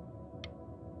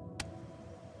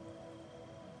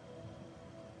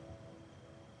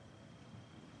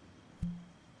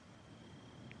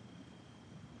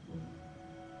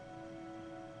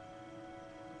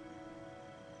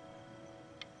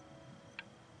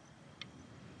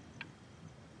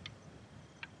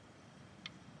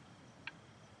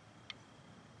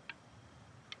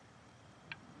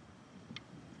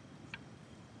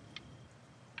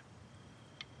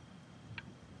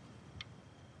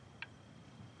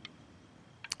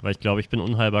 Weil ich glaube, ich bin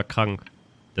unheilbar krank.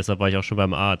 Deshalb war ich auch schon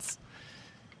beim Arzt.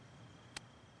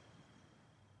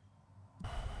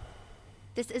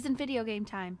 This isn't video game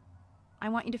time. I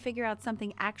want you to figure out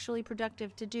something actually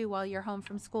productive to do while you're home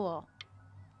from school.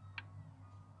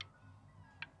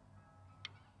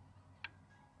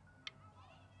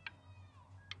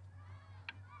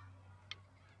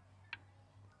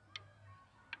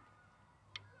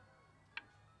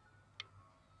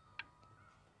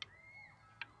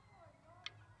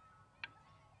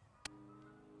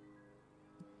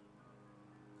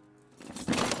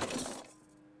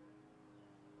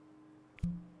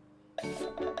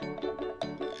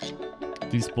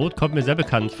 Dieses Boot kommt mir sehr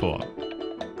bekannt vor.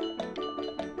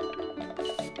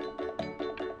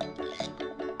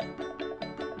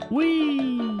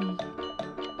 Hui!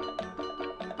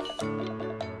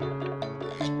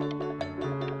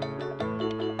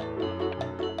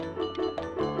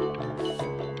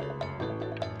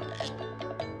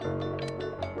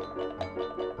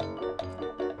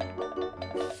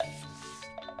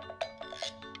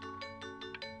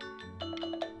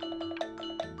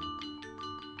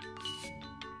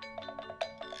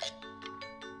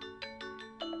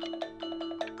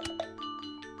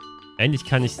 Endlich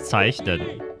kann ich zeichnen.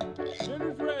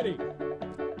 Dinner's ready.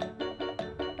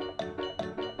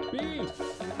 B, you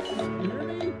hear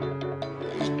me?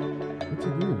 What's he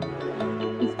doing?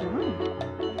 He's gone.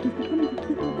 He's becoming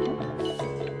completely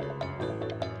obsessed.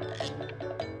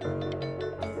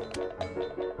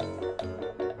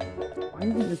 Why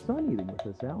isn't your son eating with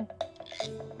us, Al?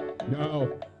 No.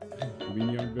 You mean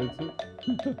young Vincent?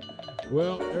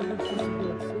 Well, ever since he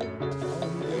got sick, all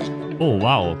he does is Oh,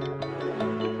 wow.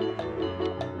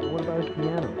 What about his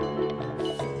piano?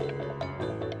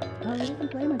 Oh, he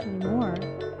doesn't play much anymore. But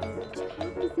you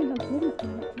have to see how good he's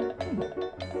got at piano.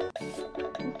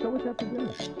 So what's that for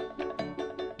dinner?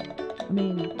 I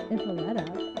mean, if he'll let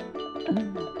us.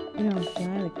 You know,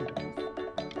 shy like that.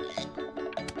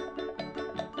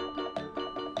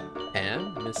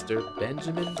 And Mr.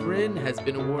 Benjamin Bryn has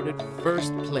been awarded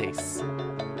first place.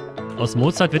 Aus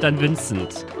Mozart wird ein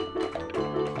Vincent.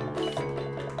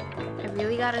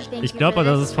 Ich glaube,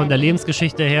 dass es von der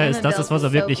Lebensgeschichte her ist, das ist, was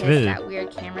er wirklich will. That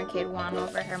weird camera kid won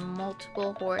over her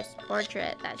multiple horse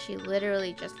portrait that she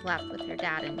literally just left with her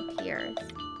dad in tears.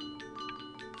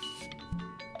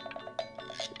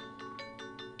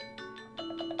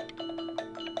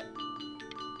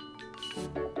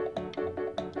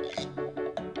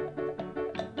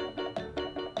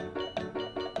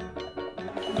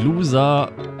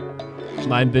 Loser.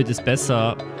 Mein Bild ist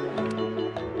besser.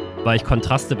 Weil ich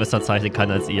Kontraste besser zeichnen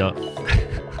kann als ihr.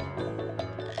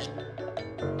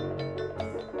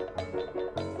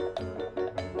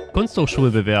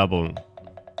 Kunsthochschulbewerbung.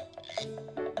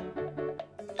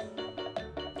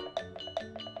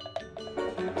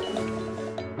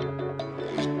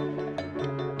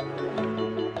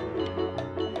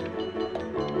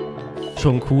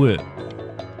 Schon cool.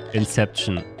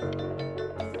 Inception.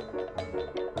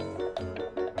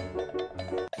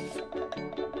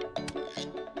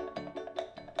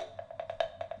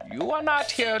 You are not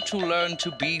here to learn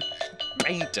to be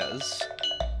painters.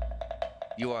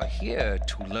 You are here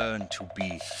to learn to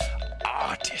be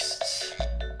artists.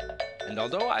 And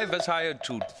although I was hired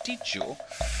to teach you,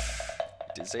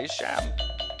 it is a sham.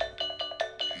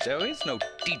 There is no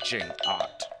teaching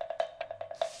art.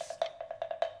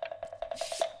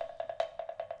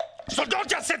 So don't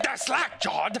just sit there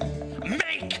slack-jawed.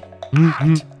 Make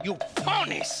art, you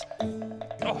ponies!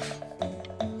 Oh.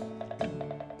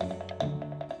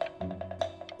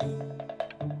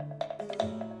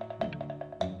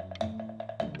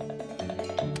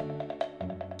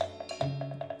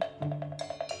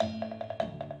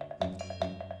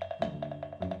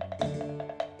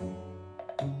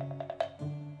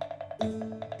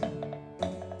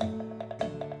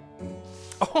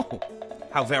 Oh,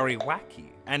 how very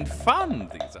wacky and fun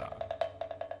these are.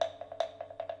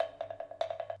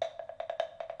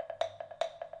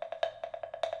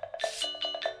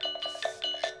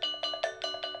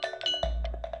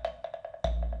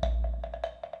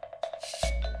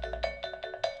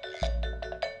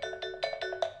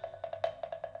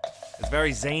 It's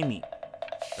very zany,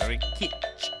 very kitsch.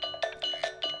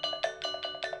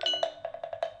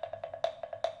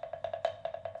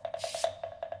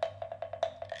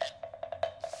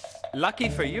 Lucky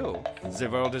for you, the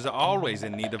world is always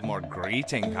in need of more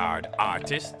greeting card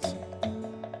artists.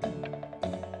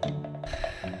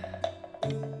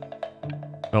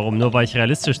 Warum? Nur weil ich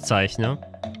realistisch zeichne?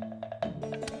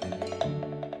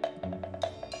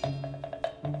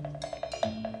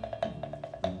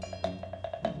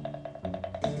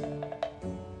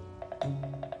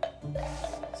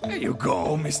 There you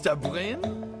go, Mr. Brin.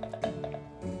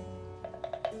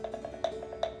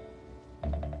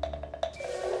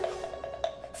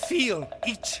 Feel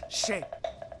each shape.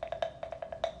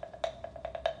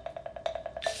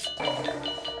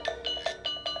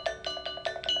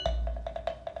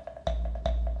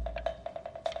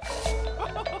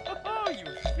 You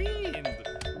fiend!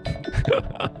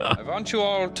 I want you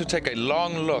all to take a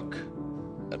long look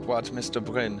at what Mr.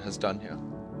 Brin has done here.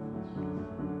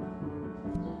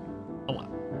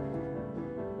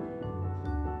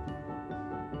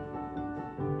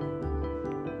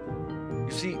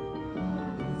 You see,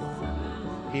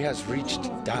 he has reached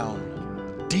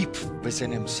down deep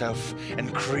within himself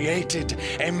and created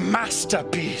a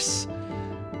masterpiece.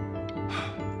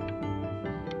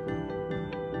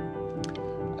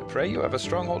 I pray you have a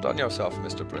strong hold on yourself,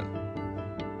 Mr. Brin.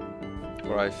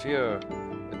 For I fear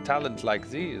a talent like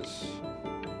these,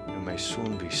 you may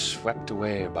soon be swept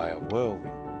away by a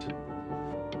whirlwind.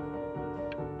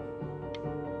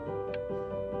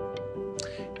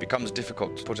 It becomes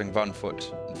difficult putting one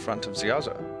foot in front of the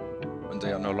other when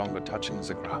they are no longer touching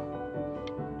the ground.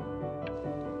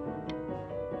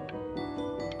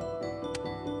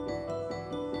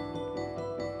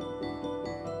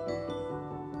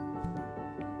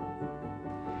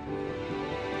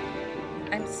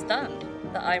 I'm stunned.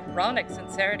 The ironic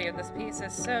sincerity of this piece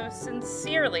is so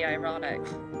sincerely ironic.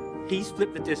 He's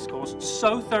flipped the discourse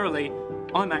so thoroughly,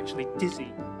 I'm actually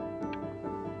dizzy.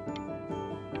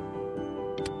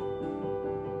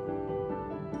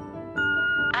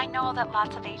 I know that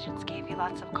lots of agents gave you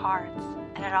lots of cards,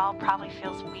 and it all probably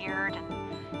feels weird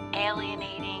and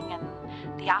alienating and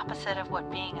the opposite of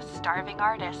what being a starving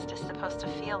artist is supposed to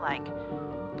feel like.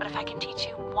 But if I can teach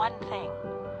you one thing,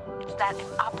 it's that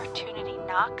if opportunity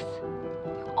knocks,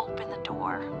 you open the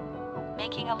door.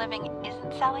 Making a living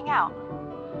isn't selling out.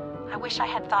 I wish I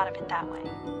had thought of it that way.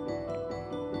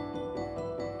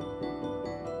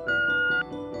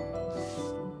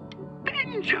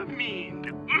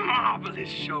 Benjamin! Marvelous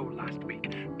show last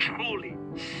week. Truly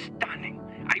stunning.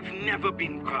 I've never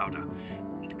been prouder.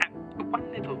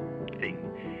 One little thing.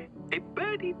 A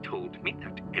birdie told me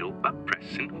that Elba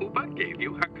Pressenhuber gave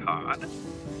you her card.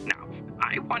 Now,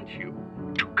 I want you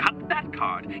to cut that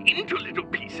card into little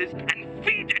pieces and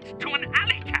feed it to an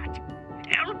alley cat.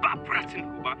 Elba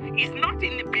Pressenhuber is not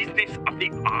in the business of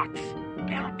the arts.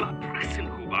 Elba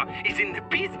Pressenhuber is in the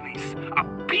business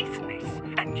of business.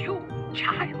 And you,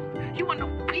 child, you are no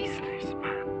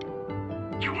businessman.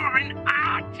 You are an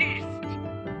artist.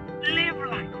 Live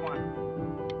like one.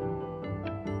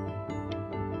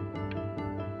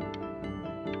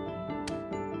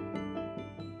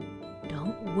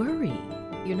 Don't worry.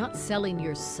 You're not selling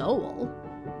your soul.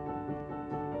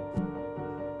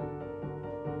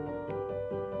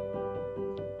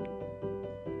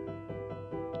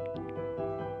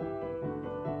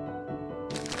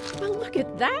 Well, look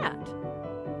at that.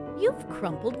 You've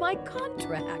crumpled my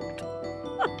contract.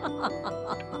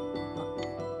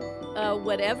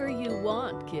 Whatever you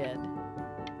want, kid.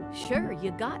 Sure,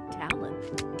 you got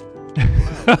talent.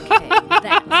 Okay,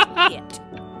 that's it.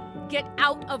 Get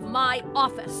out of my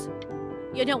office.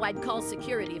 You know I'd call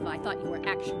security if I thought you were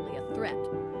actually a threat.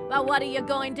 But what are you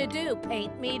going to do?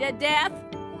 Paint me to death?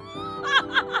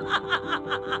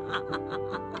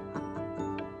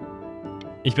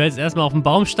 Ich werde jetzt erstmal auf den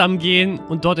Baumstamm gehen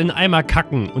und dort in den Eimer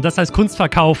kacken. Und das heißt Kunst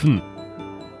verkaufen.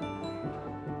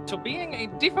 To being a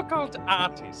difficult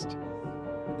artist,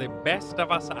 the best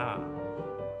of us are.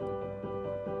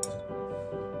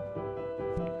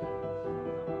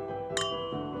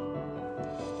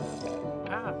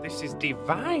 Ah, this is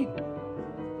divine.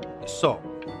 So,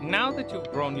 now that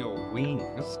you've grown your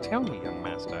wings, tell me, young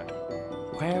master,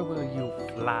 where will you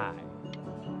fly?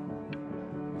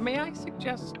 May I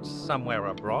suggest somewhere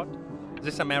abroad?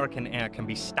 This American air can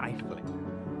be stifling.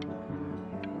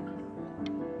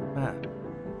 Ah,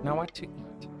 now what to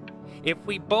eat? If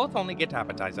we both only get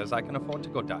appetizers, I can afford to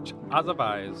go Dutch.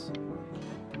 Otherwise,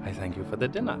 I thank you for the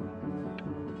dinner.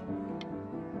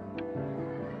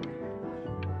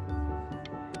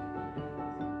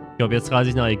 Ich glaube, jetzt reise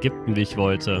ich nach Ägypten, wie ich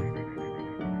wollte.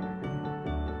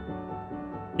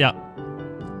 Ja.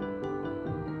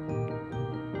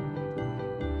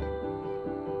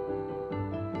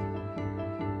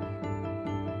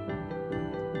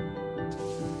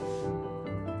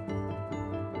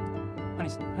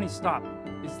 Honey, stop.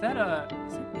 Is that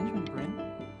Benjamin Brin?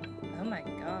 Oh my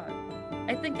god.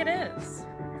 I think it is.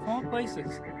 Of all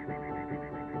places.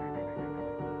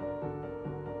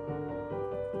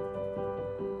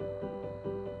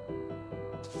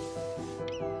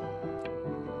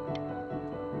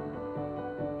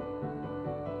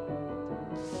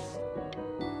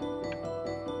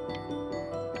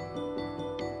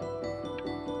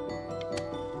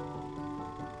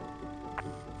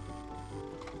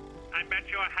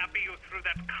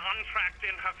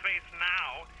 place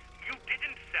now, you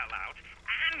didn't sell out,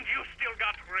 and you still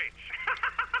got rich.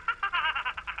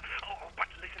 Oh, but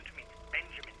listen to me,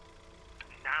 Benjamin.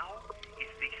 Now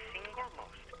is the single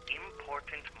most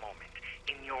important moment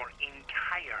in your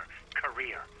entire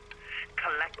career.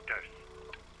 Collectors,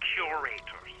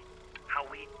 curators, how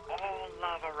we all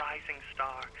love a rising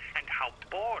star, and how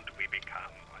bored we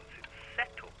become once it's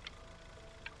settled.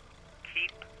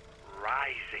 Keep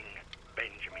rising,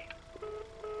 Benjamin.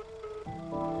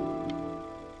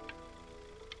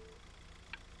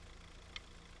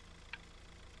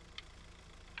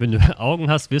 Wenn du Augen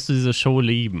hast, wirst du diese Show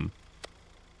lieben.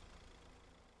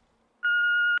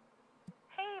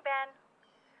 Hey, Ben.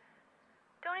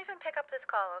 Don't even pick up this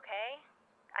call, okay?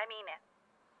 I mean it.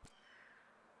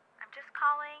 I'm just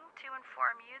calling to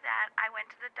inform you that I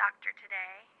went to the doctor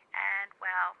today, and,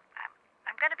 well,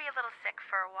 I'm gonna be a little sick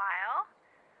for a while,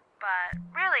 but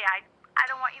really, I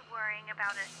don't want you worrying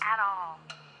about it at all.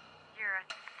 You're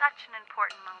at such an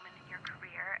important moment in your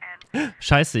career, and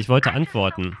Scheiße, ich wollte I'm just so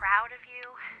antworten. proud of you.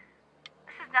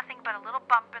 This is nothing but a little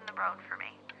bump in the road for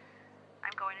me.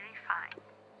 I'm going to be fine.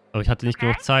 Aber ich hatte nicht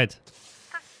genug Zeit.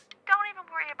 So don't even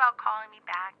worry about calling me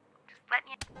back. Just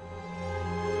letting you...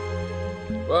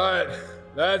 But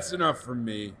that's enough from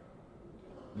me.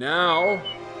 Now,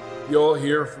 you'll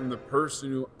hear from the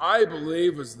person who I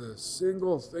believe is the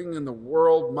single thing in the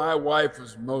world my wife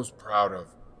was most proud of.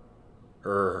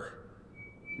 Her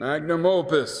magnum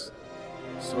opus,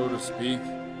 so to speak.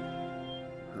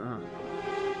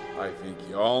 I think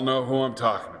you all know who I'm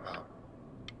talking about.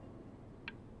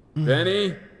 Benny?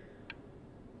 You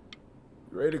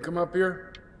ready to come up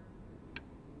here?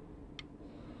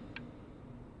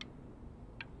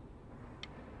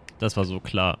 Das war so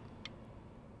klar.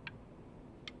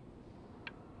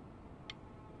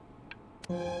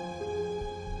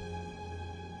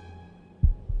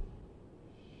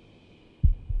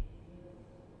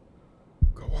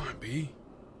 Go on, B.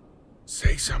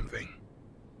 Say something.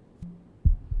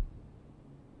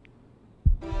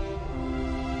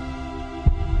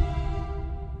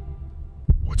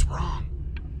 What's wrong?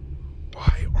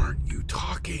 Why aren't you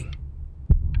talking?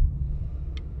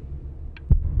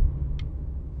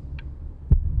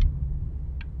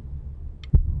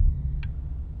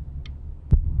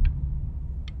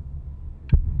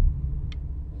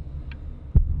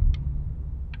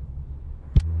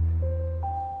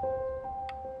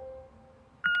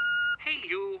 Hey,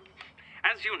 you.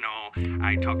 As you know,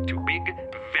 I talk to big,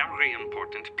 very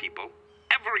important people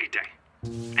every day.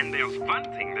 And there's one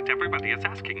thing that everybody is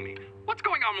asking me. What's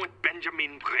going on with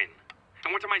Benjamin Brin?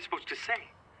 And what am I supposed to say?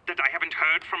 That I haven't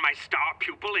heard from my star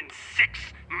pupil in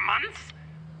 6 months?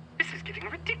 This is getting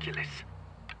ridiculous.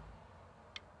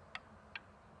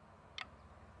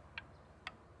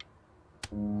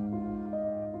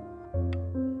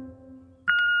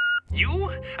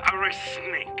 You are a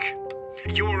snake.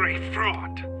 You are a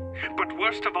fraud. But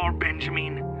worst of all,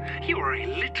 Benjamin, you are a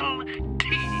little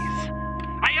tease.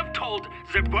 I have told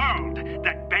the world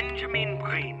that Benjamin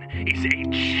Brin is a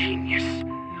genius.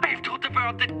 I have told the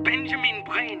world that Benjamin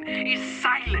Brin is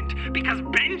silent because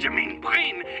Benjamin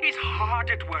Brin is hard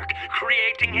at work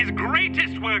creating his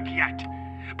greatest work yet.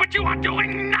 But you are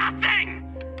doing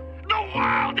nothing! The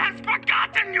world has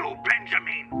forgotten you,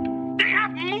 Benjamin! They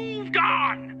have moved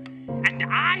on! And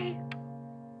I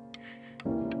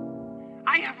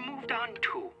have moved on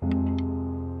too.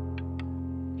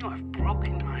 You have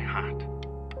broken my heart.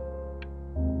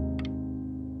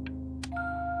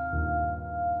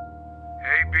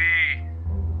 Hey, B.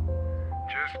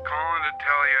 Just calling to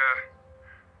tell you.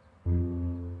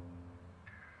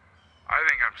 I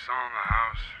think I'm selling the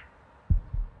house.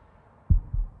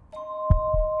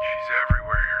 She's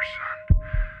everywhere here, son.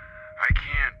 I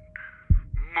can't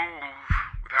move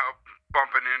without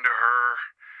bumping into her.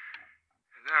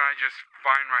 And then I just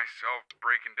find myself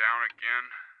breaking down again.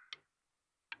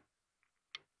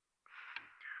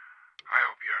 I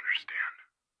hope you understand.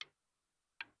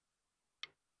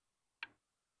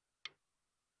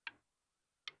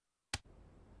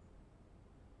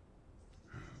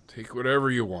 Take whatever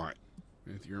you want.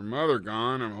 With your mother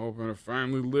gone, I'm hoping to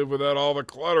finally live without all the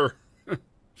clutter.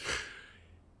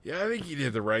 Yeah, I think you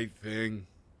did the right thing.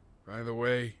 By the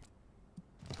way,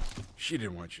 she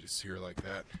didn't want you to see her like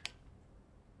that.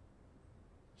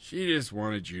 She just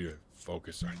wanted you to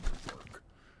focus on your work.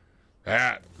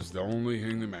 That was the only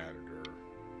thing that mattered to her.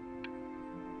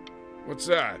 What's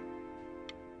that?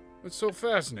 What's so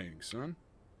fascinating, son?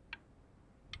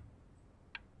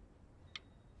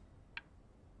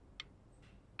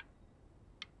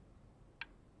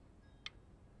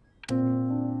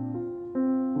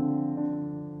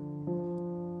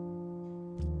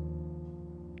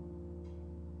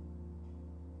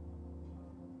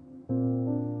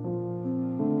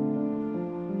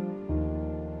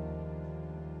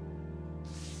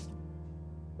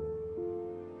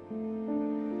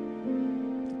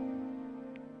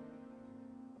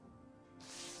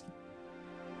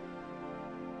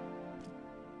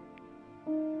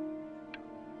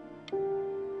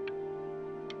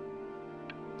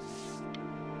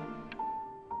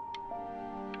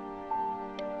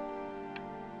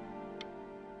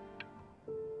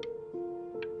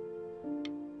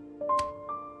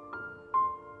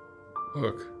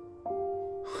 Look.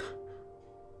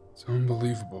 It's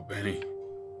unbelievable, Benny.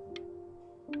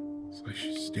 It's like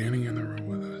she's standing in the room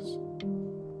with us.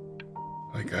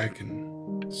 Like I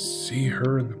can see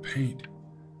her in the paint.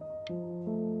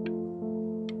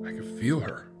 I can feel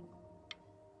her.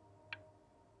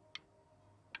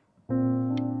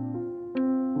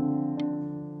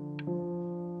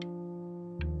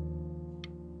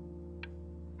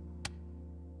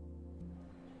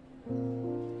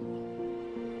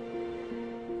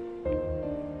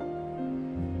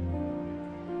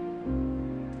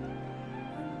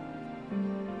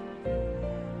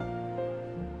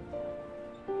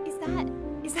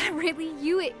 Is that really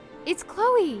you? It's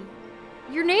Chloe,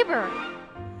 your neighbor.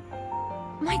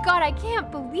 My God, I can't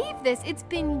believe this. It's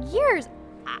been years.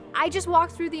 I just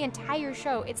walked through the entire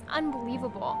show. It's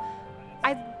unbelievable.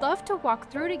 I'd love to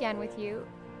walk through it again with you.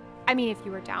 I mean, if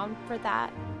you were down for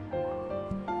that.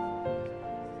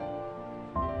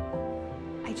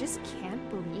 I just can't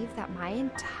believe that my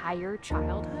entire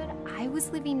childhood, I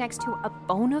was living next to a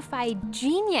bona fide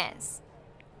genius.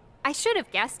 I should have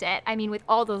guessed it. I mean, with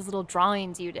all those little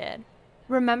drawings you did.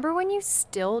 Remember when you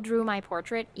still drew my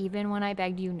portrait even when I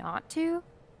begged you not to?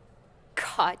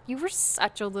 God, you were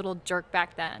such a little jerk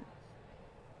back then.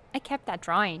 I kept that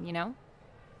drawing, you know?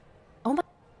 Oh my...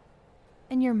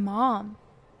 And your mom.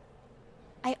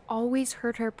 I always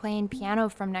heard her playing piano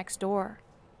from next door,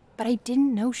 but I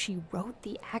didn't know she wrote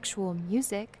the actual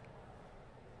music.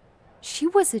 She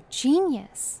was a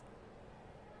genius.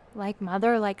 Like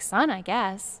mother, like son, I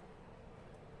guess.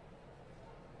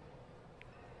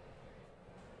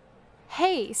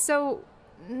 Hey, so,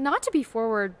 not to be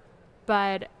forward,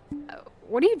 but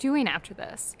what are you doing after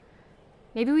this?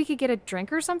 Maybe we could get a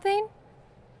drink or something?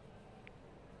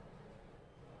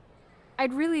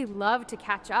 I'd really love to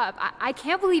catch up. I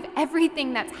can't believe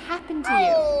everything that's happened to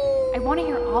you. I want to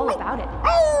hear all about it.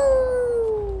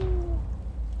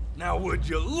 Now would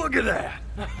you look at that?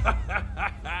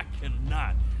 I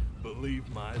cannot believe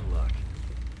my luck.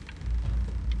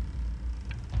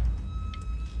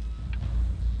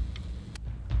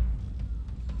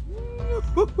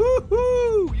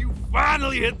 Woo-hoo-hoo-hoo! You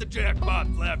finally hit the jackpot,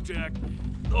 Flapjack.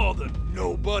 All the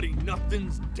nobody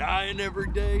nothings dying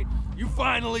every day. You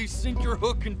finally sink your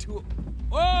hook into a...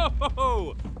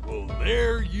 Whoa! Well,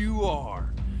 there you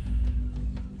are.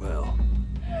 Well,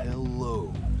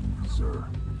 hello, sir.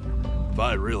 If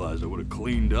I had realized, I would have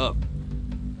cleaned up.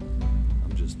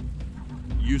 I'm just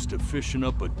used to fishing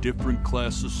up a different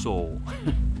class of soul.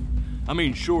 I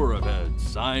mean, sure, I've had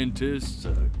scientists,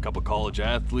 a couple college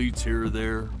athletes here or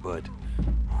there, but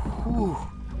whew,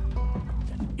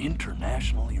 an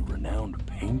internationally renowned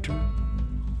painter?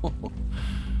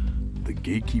 The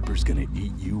gatekeeper's gonna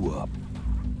eat you up.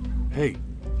 Hey,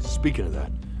 speaking of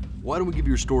that, why don't we give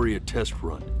your story a test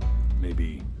run?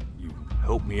 Maybe you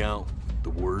help me out with the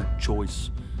word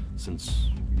choice, since,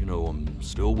 you know, I'm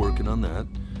still working on that.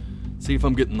 See if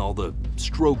I'm getting all the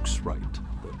strokes right,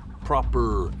 the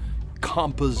proper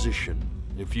composition,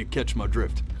 if you catch my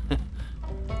drift.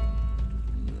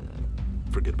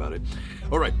 Forget about it.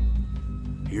 All right,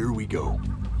 here we go.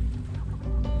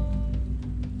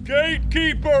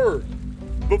 Gatekeeper!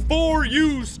 Before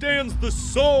you stands the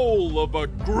soul of a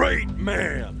great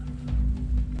man.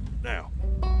 Now,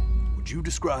 would you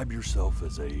describe yourself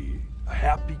as a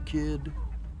happy kid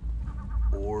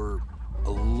or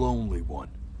a lonely one?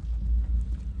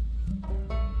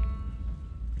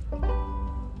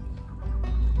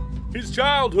 His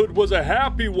childhood was a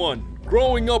happy one,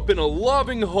 growing up in a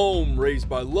loving home raised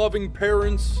by loving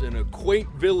parents in a quaint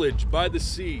village by the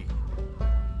sea.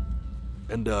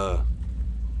 And,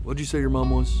 what'd you say your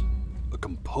mom was? A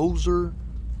composer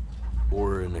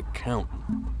or an accountant?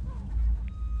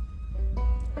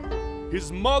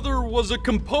 His mother was a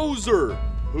composer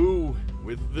who,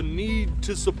 with the need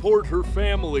to support her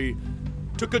family,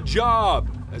 took a job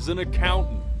as an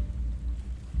accountant.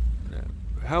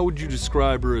 How would you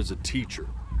describe her as a teacher?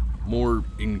 More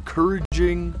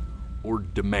encouraging or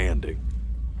demanding?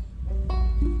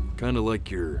 Kind of like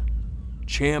your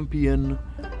champion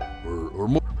or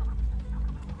more?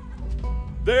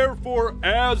 Therefore,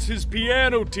 as his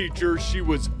piano teacher, she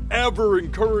was ever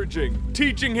encouraging,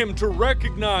 teaching him to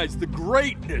recognize the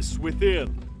greatness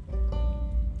within.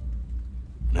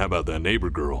 And how about that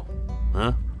neighbor girl,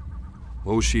 huh?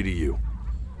 What was she to you?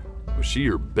 Was she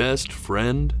your best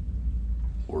friend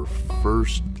or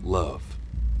first love?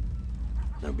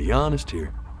 Now be honest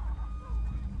here.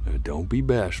 Don't be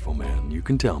bashful, man. You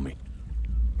can tell me.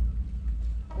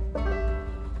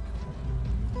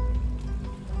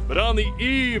 But on the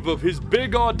eve of his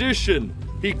big audition,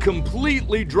 he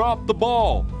completely dropped the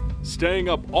ball, staying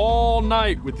up all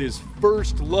night with his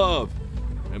first love,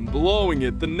 and blowing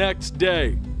it the next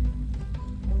day.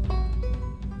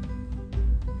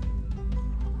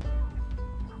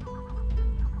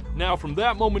 Now, from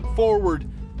that moment forward,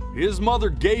 his mother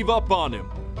gave up on him.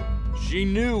 She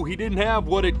knew he didn't have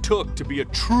what it took to be a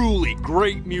truly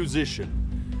great musician.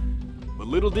 But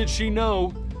little did she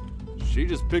know, she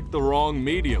just picked the wrong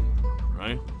medium,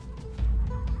 right?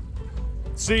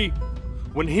 See,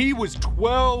 when he was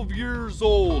 12 years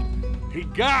old, he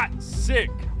got sick,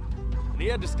 and he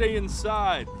had to stay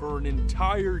inside for an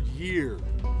entire year.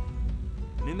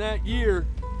 And in that year,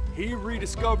 he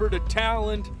rediscovered a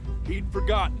talent he'd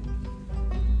forgotten: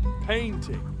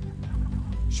 painting.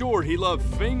 Sure, he loved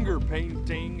finger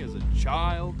painting as a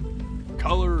child.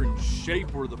 Color and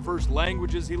shape were the first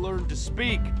languages he learned to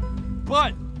speak.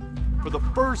 But for the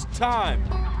first time,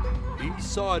 he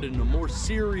saw it in a more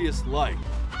serious light.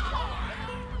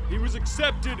 He was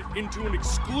accepted into an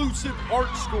exclusive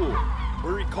art school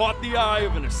where he caught the eye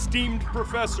of an esteemed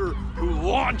professor who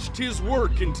launched his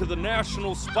work into the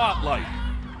national spotlight.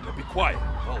 Now be quiet,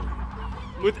 all of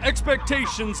you. With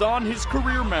expectations on his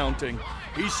career mounting,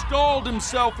 he stalled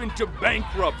himself into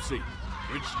bankruptcy,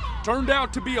 which turned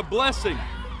out to be a blessing,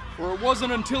 for it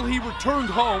wasn't until he returned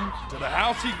home to the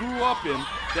house he grew up in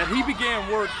that he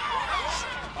began work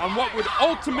on what would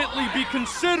ultimately be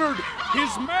considered his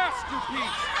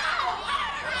masterpiece.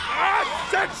 I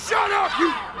said shut up,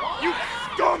 you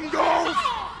scumballs!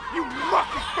 You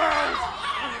mucky fowls!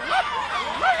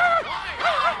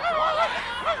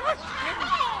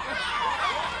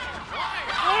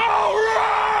 All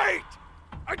right!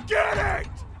 I get it!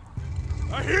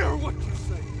 I hear what you're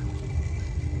saying.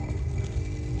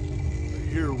 I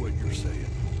hear what you're saying.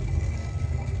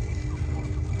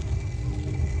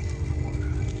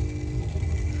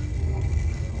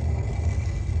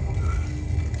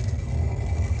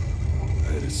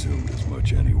 I'd assumed as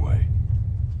much anyway.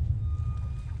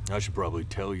 I should probably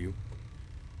tell you,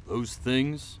 those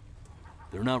things,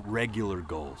 they're not regular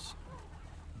gulls.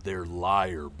 They're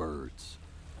liar birds.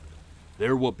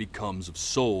 They're what becomes of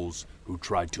souls who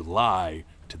try to lie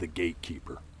to the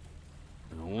gatekeeper.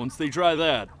 And once they try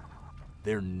that,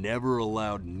 they're never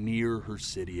allowed near her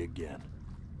city again.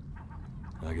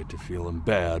 I get to feeling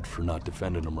bad for not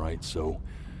defending them right, so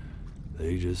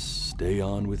they just stay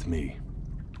on with me.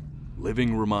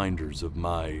 Living reminders of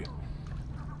my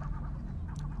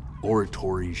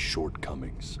oratory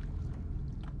shortcomings.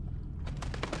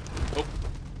 Oh,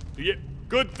 yeah,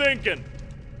 good thinking.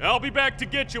 I'll be back to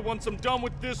get you once I'm done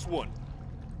with this one.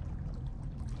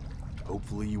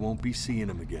 Hopefully you won't be seeing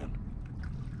him again.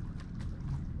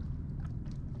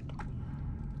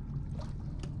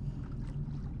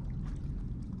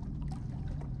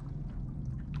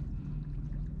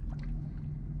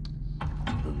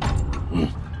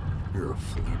 You're a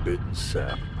flea-bitten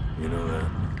sap, you know that?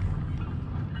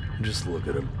 Just look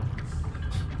at him.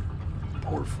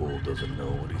 Poor fool doesn't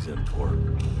know what he's in for.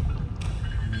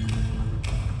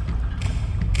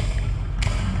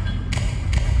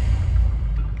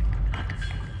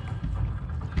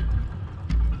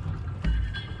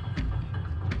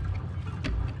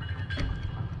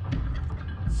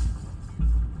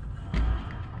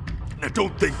 Now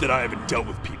don't think that I haven't dealt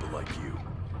with people like you.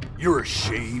 You're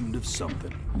ashamed of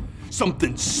something.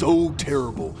 Something so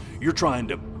terrible, you're trying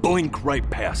to blink right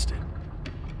past it.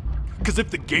 Because if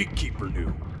the gatekeeper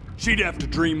knew, she'd have to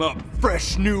dream up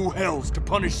fresh new hells to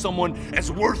punish someone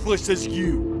as worthless as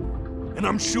you. And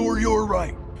I'm sure you're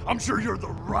right. I'm sure you're the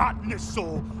rottenest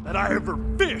soul that I ever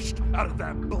fished out of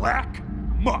that black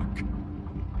muck.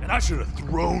 And I should have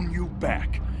thrown you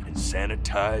back and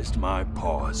sanitized my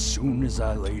paw as soon as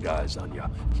I laid eyes on you.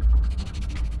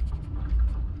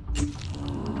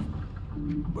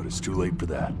 But it's too late for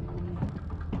that.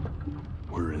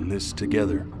 We're in this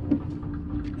together.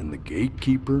 And the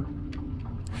gatekeeper,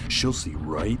 she'll see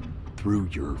right through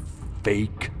your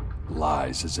fake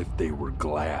lies as if they were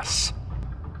glass.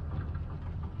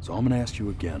 So I'm gonna ask you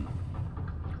again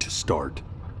to start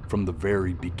from the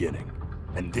very beginning.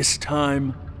 And this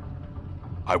time,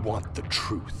 I want the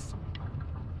truth.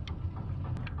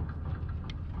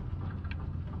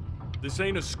 This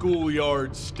ain't a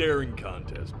schoolyard staring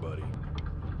contest, buddy.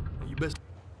 You best.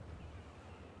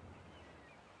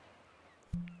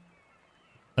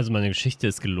 Also meine Geschichte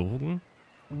ist gelogen?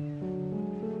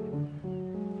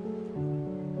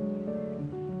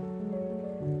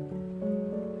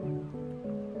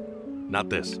 Not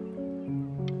this.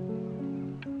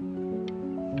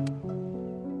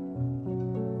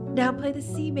 Now play the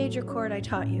C major chord I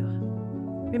taught you.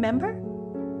 Remember?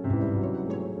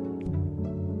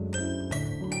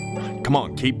 Come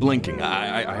on, keep blinking.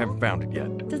 I haven't found it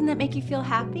yet. Doesn't that make you feel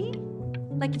happy?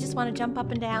 Like you just want to jump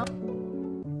up and down?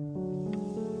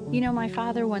 You know, my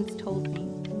father once told me,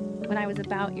 when I was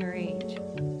about your age,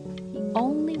 the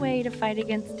only way to fight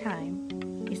against time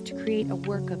is to create a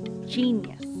work of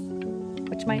genius,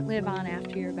 which might live on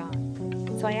after you're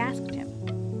gone. So I asked him,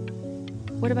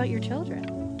 what about your children?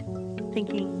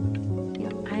 Thinking, you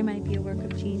know, I might be a work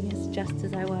of genius just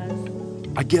as I was.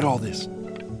 I get all this.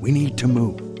 We need to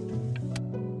move.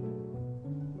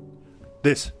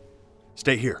 This.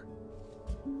 Stay here.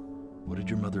 What did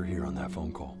your mother hear on that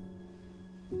phone call?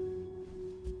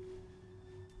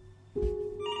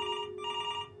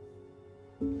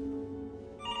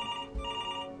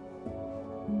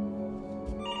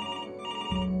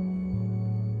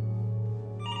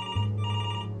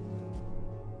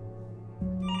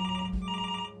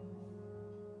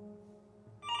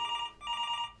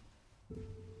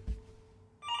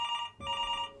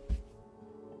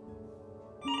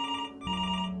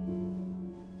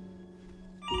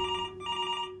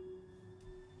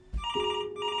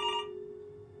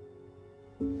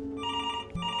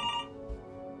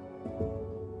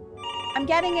 I'm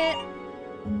getting it.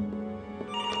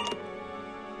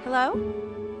 Hello?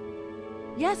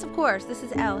 Yes, of course. This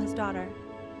is Elle, his daughter.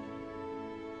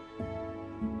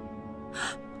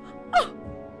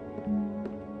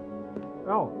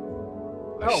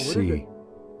 I see.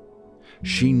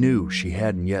 She knew she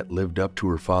hadn't yet lived up to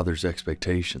her father's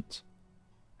expectations.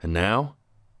 And now,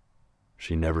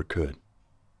 she never could.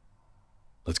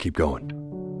 Let's keep going.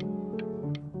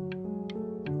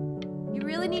 You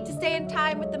really need to stay in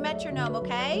time with the metronome,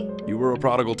 okay? You were a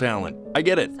prodigal talent. I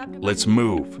get it. Let's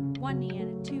move. 1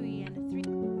 yen, 2 yen, 3.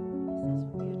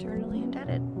 We're eternally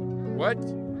indebted. What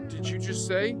did you just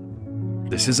say?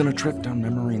 This isn't a trip down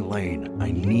memory lane.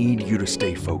 I need you to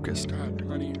stay focused. God,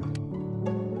 honey.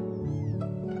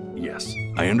 Yes,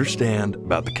 I understand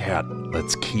about the cat.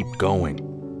 Let's keep going.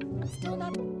 Still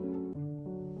not.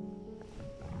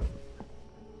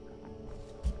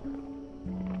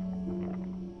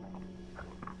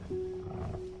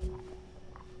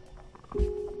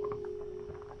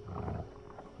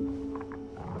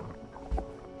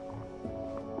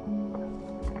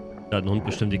 Da hat ein Hund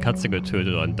bestimmt die Katze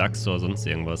getötet oder ein Dachs oder sonst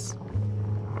irgendwas.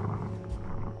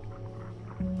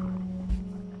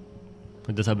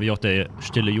 Und deshalb bin ich auch der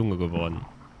stille Junge geworden.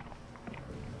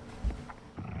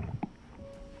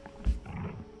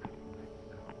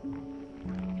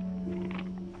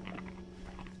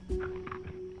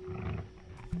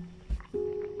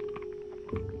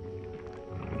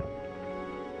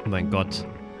 Oh mein Gott.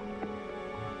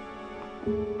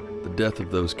 The death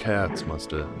of those cats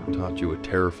must have taught you a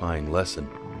terrifying lesson.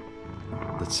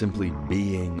 That simply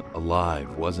being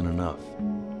alive wasn't enough.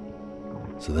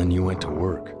 So then you went to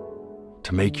work.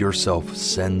 To make yourself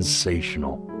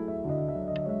sensational.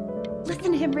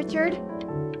 Listen to him, Richard.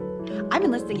 I'm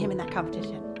enlisting him in that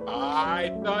competition.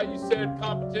 I thought you said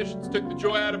competitions took the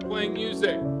joy out of playing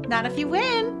music. Not if you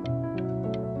win.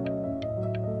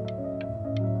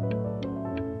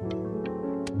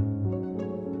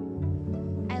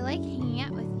 I like hanging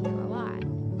out with you a lot,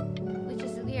 which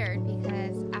is weird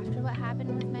because after what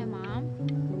happened with my mom,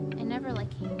 I never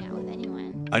like hanging out with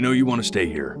anyone. I know you want to stay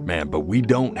here, man, but we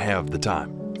don't have the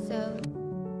time. So,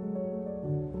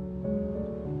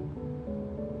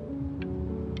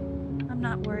 I'm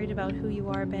not worried about who you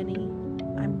are, Benny.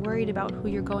 I'm worried about who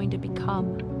you're going to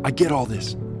become. I get all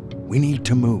this. We need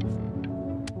to move.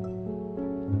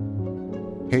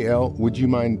 Hey, Elle, would you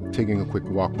mind taking a quick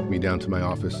walk with me down to my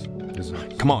office?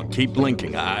 Come on, keep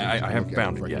blinking. I haven't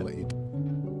found it yet.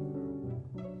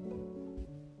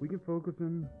 We can focus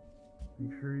in,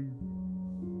 make sure he's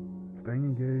staying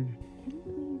engaged. Can you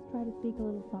please try to speak a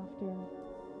little softer? I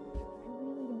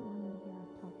really don't want him to hear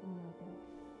us talking like this.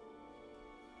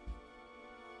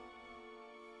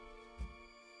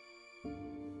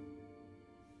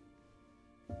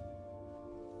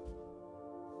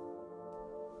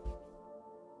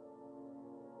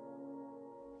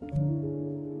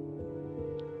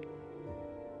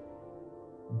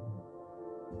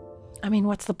 I mean,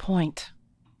 what's the point?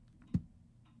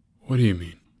 What do you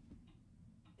mean?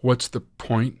 What's the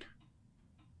point?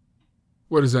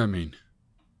 What does that mean?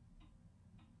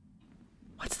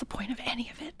 What's the point of any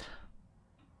of it?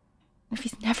 If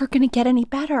he's never going to get any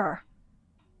better.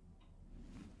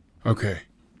 Okay.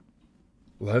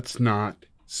 Let's not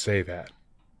say that.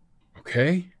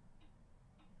 Okay?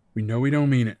 We know we don't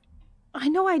mean it. I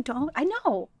know I don't. I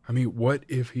know. I mean, what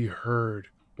if he heard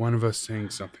one of us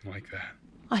saying something like that?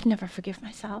 I'd never forgive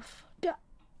myself.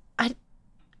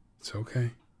 It's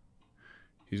okay.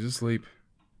 He's asleep.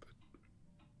 But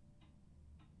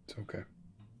it's okay.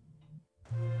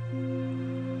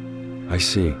 I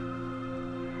see.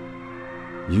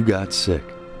 You got sick.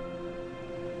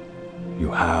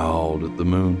 You howled at the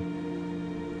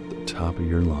moon, at the top of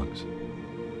your lungs.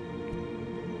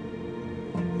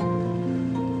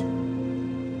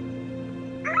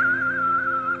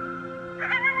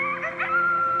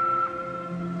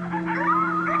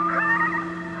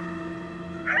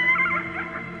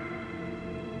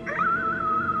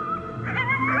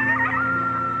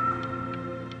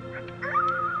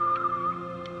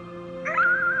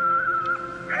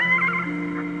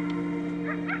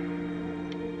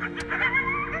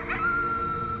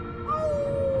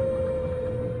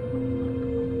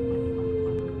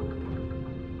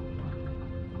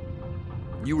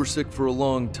 You were sick for a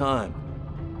long time,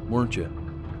 weren't you?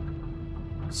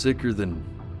 Sicker than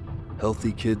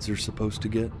healthy kids are supposed to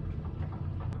get?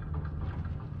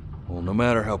 Well, no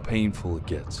matter how painful it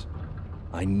gets,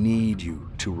 I need you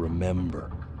to remember.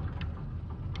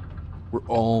 We're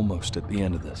almost at the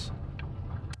end of this.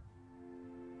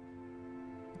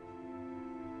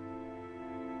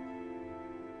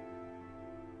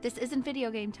 This isn't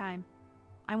video game time.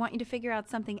 I want you to figure out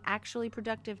something actually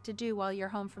productive to do while you're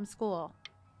home from school.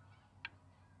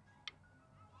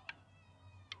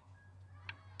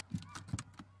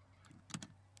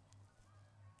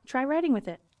 Try writing with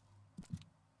it.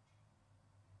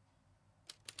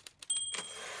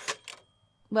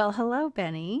 Well, hello,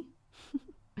 Benny.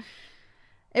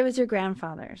 It was your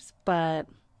grandfather's, but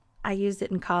I used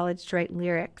it in college to write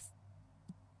lyrics.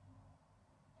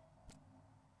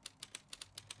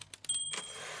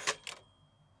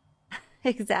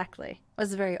 Exactly. It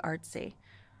was very artsy.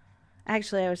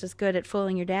 Actually, I was just good at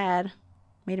fooling your dad.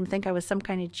 Made him think I was some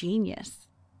kind of genius.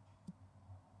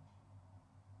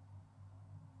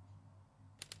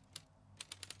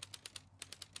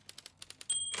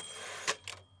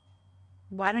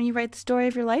 Why don't you write the story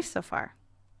of your life so far?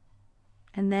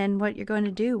 And then what you're going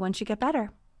to do once you get better.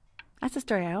 That's the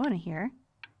story I want to hear.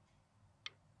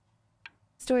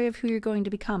 Story of who you're going to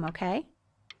become, okay?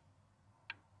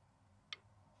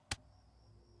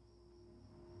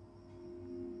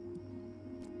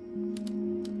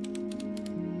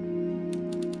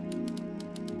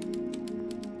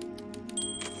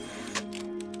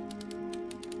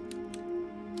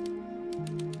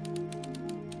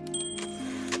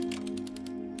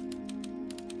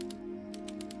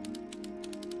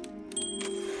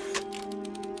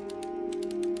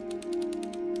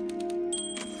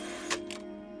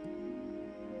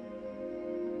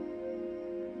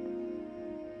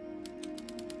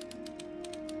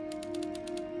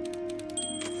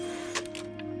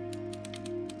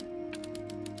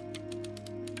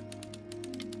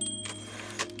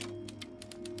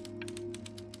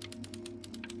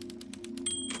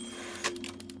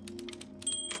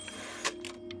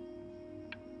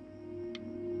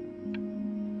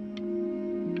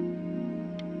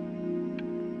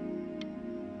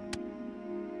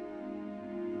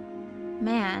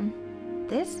 Man,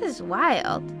 this is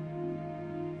wild.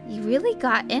 You really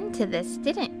got into this,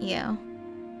 didn't you?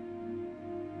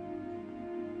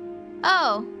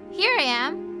 Oh, here I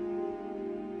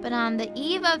am. But on the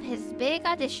eve of his big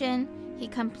audition, he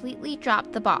completely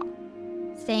dropped the ball,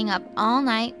 staying up all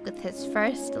night with his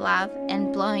first love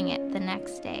and blowing it the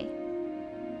next day.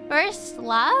 First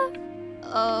love?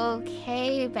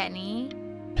 Okay, Benny.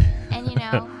 And you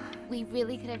know, we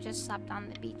really could have just slept on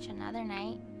the beach another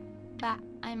night. But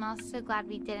I'm also glad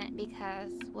we didn't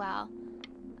because, well,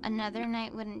 another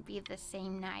night wouldn't be the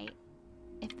same night,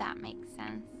 if that makes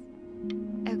sense.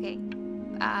 Okay,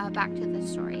 back to the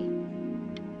story.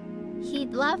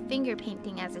 He'd loved finger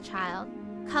painting as a child.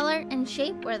 Color and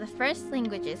shape were the first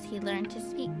languages he learned to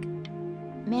speak.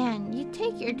 Man, you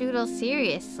take your doodle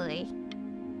seriously.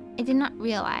 I did not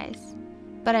realize,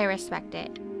 but I respect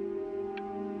it.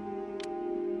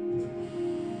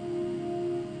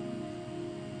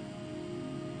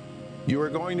 You are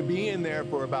going to be in there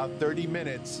for about 30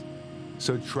 minutes,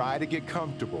 so try to get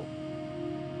comfortable.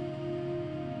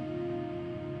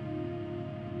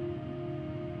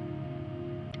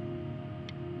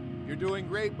 You're doing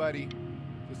great, buddy.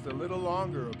 Just a little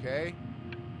longer, okay?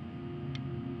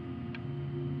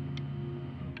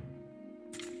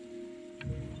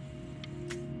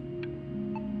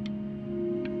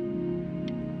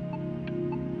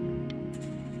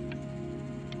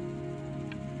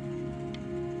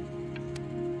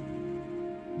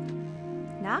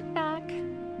 Knock, knock.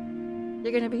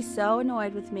 You're gonna be so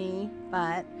annoyed with me,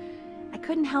 but I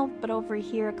couldn't help but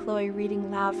overhear Chloe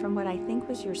reading loud from what I think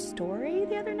was your story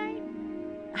the other night.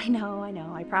 I know.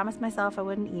 I promised myself I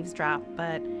wouldn't eavesdrop,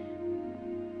 but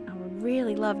I would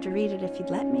really love to read it if you'd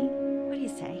let me. What do you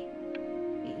say?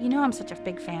 You know I'm such a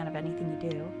big fan of anything you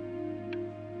do.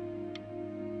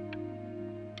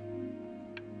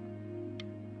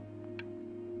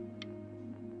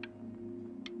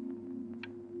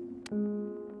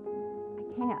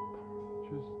 can't.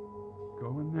 Just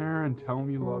go in there and tell him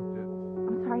you loved it.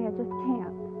 I'm sorry, I just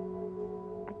can't.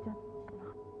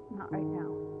 Not right now.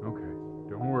 Okay,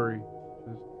 don't worry.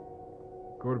 Just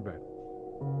go to bed.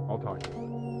 I'll talk to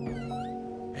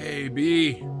you. Hey,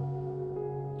 B.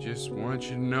 Just want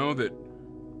you to know that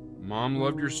Mom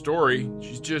loved your story.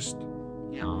 She's just,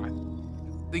 I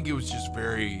think it was just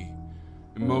very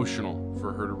emotional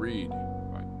for her to read.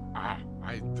 But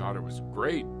I thought it was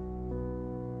great.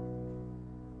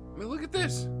 I mean, look at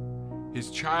this. His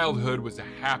childhood was a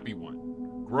happy one.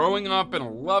 Growing up in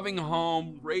a loving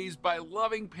home, raised by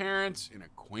loving parents in a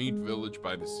quaint village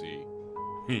by the sea.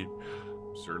 I'm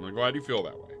certainly glad you feel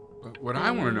that way. But what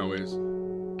I want to know is,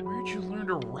 where'd you learn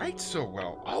to write so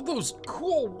well? All those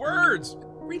cool words. It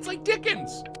reads like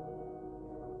Dickens.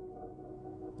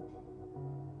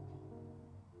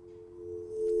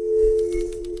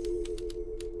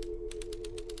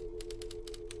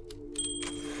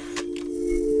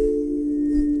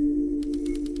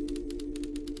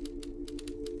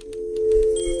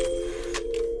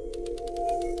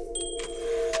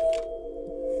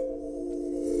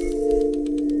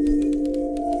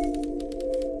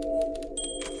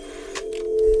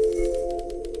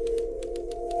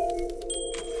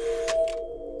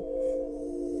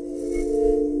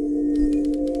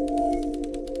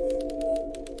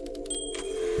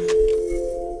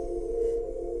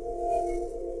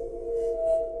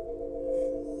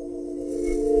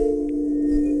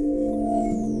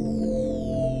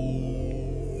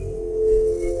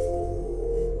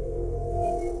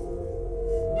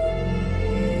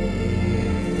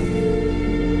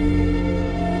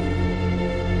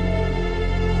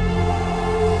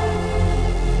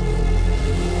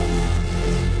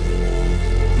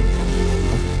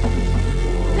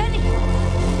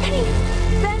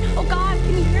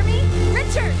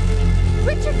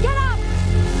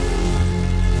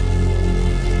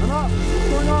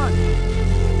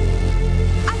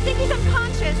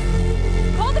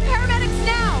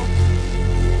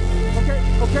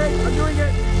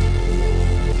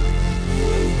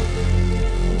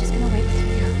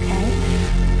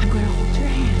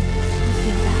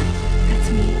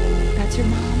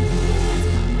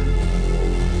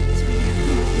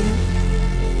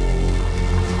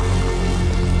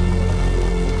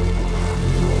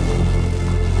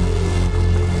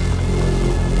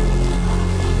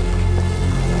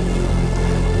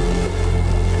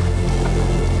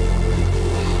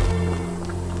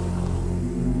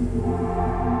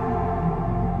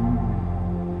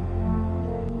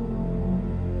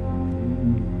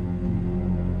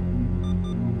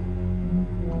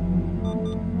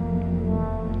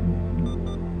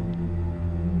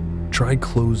 Try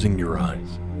closing your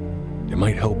eyes. It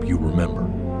might help you remember.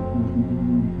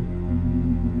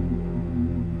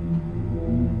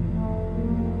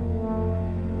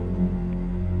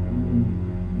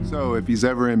 So if he's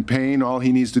ever in pain, all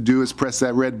he needs to do is press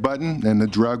that red button and the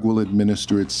drug will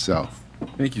administer itself.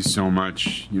 Thank you so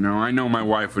much. You know, I know my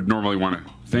wife would normally want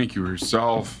to thank you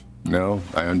herself. No,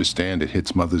 I understand. It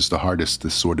hits mothers the hardest,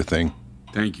 this sort of thing.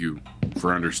 Thank you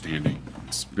for understanding.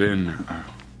 It's been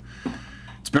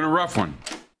a rough one.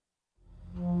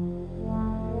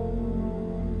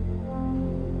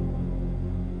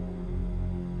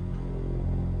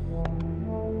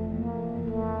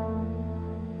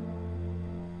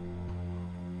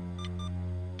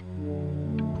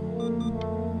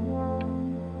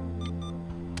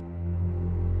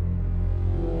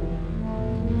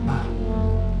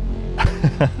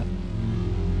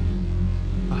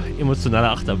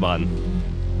 Emotionale Achterbahn.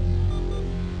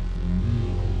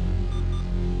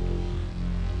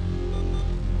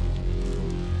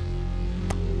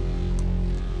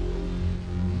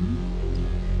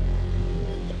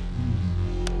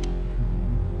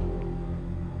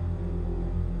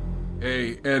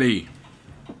 Hey, Eddie.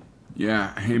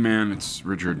 Yeah, hey man, it's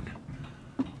Richard.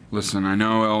 Listen, I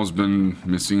know Elle's been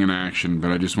missing in action, but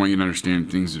I just want you to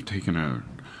understand things have taken a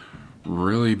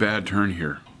really bad turn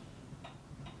here.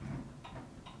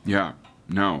 Yeah,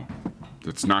 no,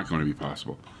 that's not going to be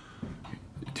possible.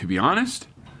 To be honest,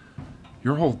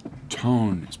 your whole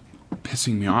tone is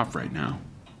pissing me off right now.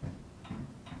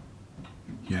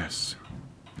 Yes,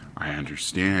 I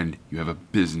understand you have a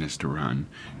business to run.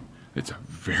 It's a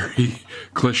very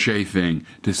cliche thing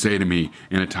to say to me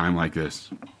in a time like this.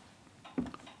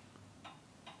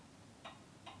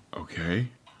 Okay.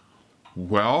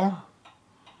 Well,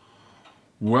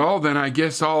 then I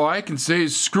guess all I can say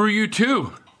is screw you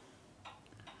too.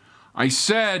 I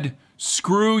said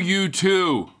screw you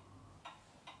too.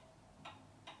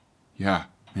 Yeah,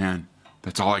 man,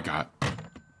 that's all I got.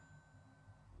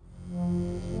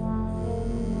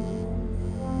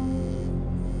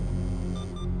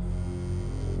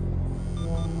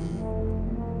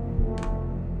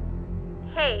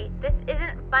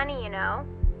 funny, you know.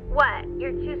 What,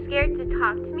 you're too scared to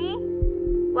talk to me?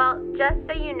 Well, just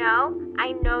so you know,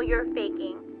 I know you're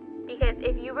faking. Because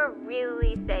if you were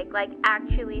really sick, like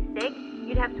actually sick,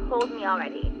 you'd have told me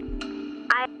already.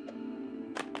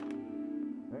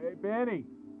 Hey, Benny.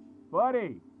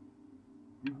 Buddy.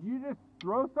 Did you just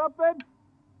throw something?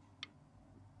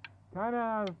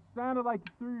 Kinda sounded like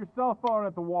you threw your cell phone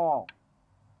at the wall.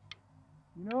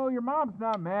 You know, your mom's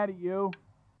not mad at you.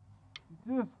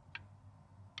 She's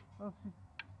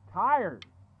tired.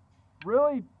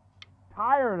 Really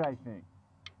tired, I think.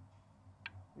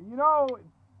 You know,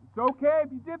 it's okay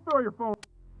if you did throw your phone.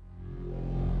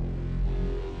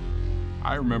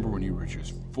 I remember when you were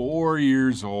just 4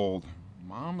 years old.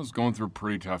 Mom was going through a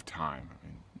pretty tough time. I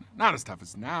mean, not as tough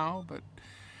as now, but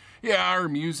yeah, her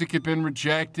music had been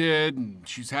rejected, and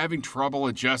she's having trouble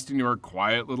adjusting to her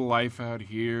quiet little life out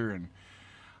here, and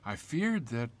I feared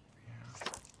that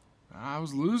I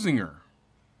was losing her.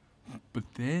 But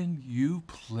then you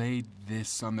played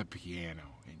this on the piano,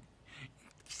 and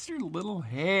just your little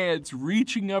hands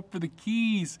reaching up for the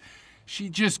keys. She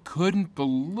just couldn't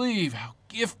believe how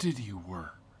gifted you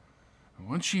were. And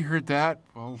once she heard that,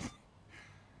 well,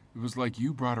 it was like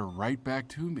you brought her right back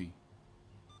to me.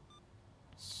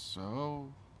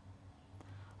 So,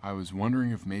 I was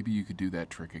wondering if maybe you could do that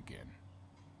trick again.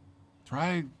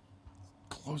 Try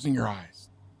closing your eyes.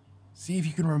 See if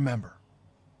you can remember.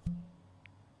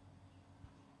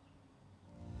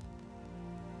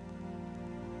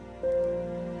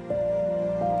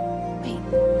 Wait,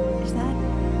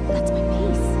 that's my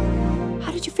bass.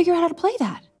 How did you figure out how to play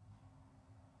that?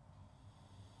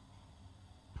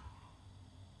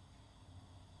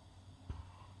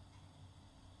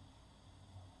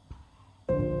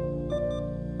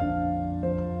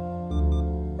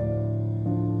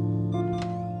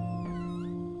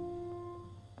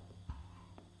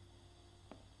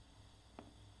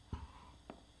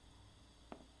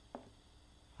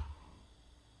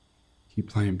 Keep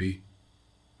playing, B.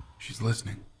 She's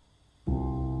listening.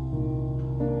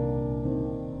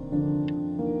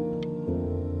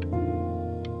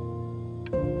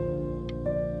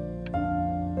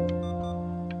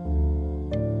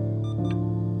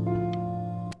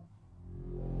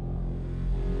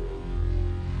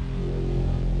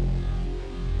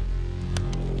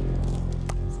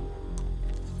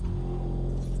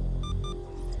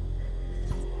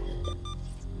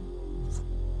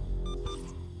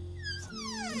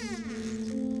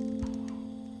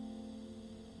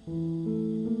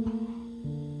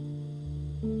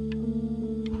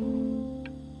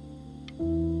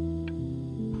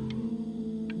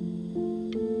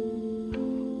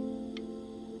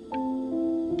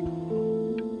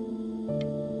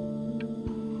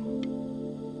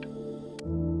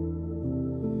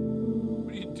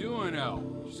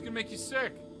 Make you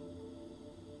sick.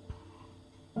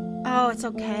 Oh, it's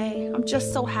okay. I'm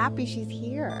just so happy she's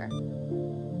here.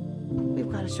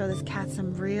 We've got to show this cat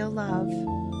some real love.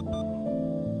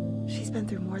 She's been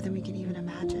through more than we can even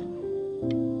imagine.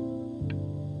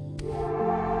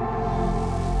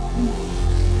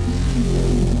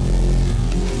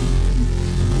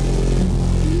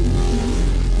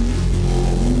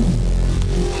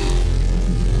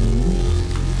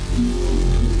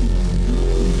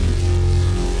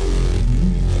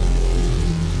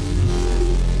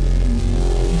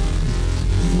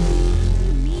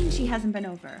 Hasn't been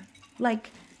over.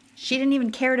 Like, she didn't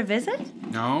even care to visit?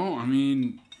 No, I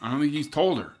mean, I don't think he's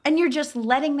told her. And you're just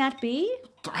letting that be?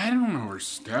 I don't know her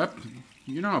step.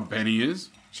 You know how Benny is.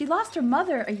 She lost her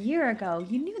mother a year ago.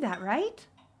 You knew that, right?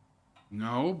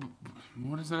 No, but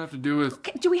what does that have to do with...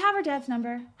 Okay, do we have her dad's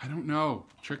number? I don't know.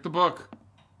 Check the book.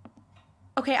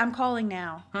 Okay, I'm calling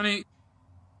now. Honey.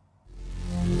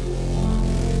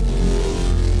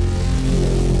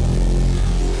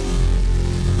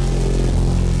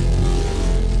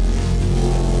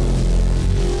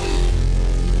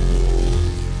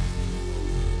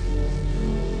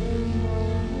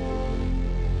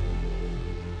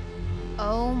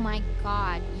 Oh my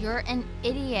God, you're an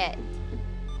idiot.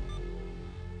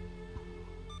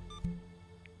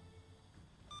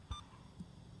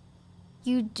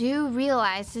 You do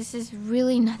realize this is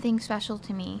really nothing special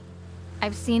to me.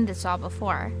 I've seen this all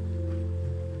before.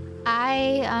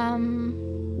 I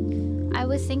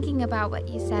was thinking about what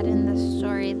you said in the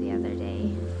story the other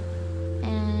day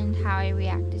and how I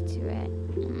reacted to it.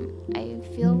 I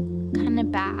feel kind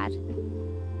of bad.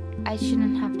 I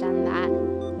shouldn't have done that.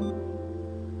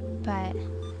 But...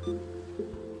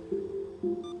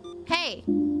 Hey!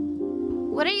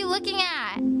 What are you looking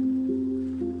at?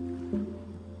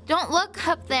 Don't look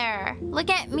up there.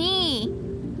 Look at me.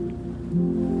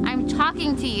 I'm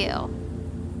talking to you.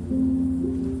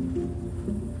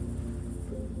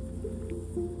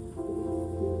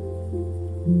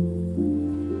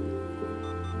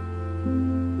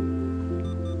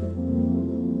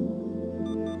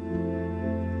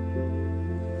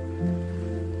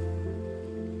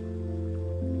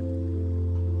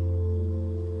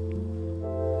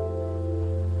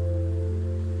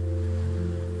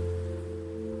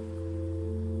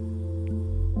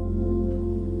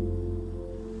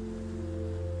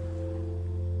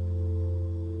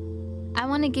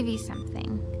 want to give you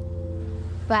something.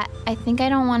 But I think I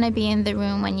don't want to be in the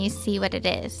room when you see what it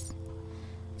is.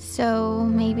 So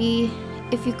maybe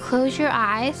if you close your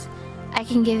eyes, I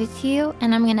can give it to you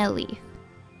and I'm gonna leave.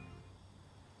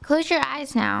 Close your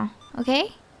eyes now,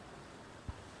 okay?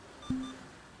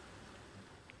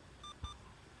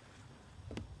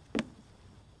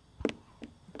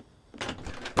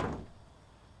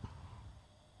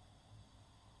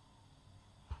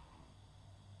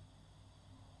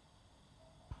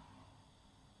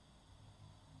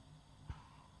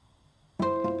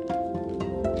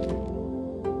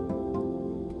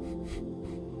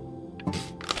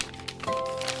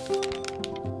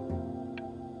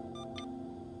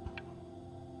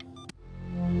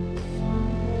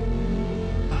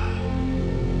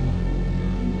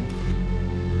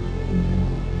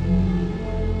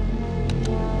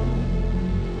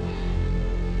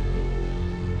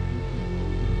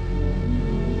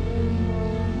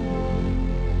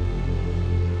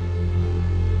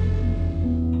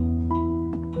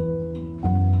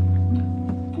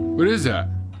 What is that?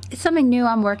 It's something new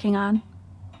I'm working on.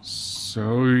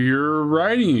 So you're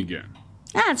writing again?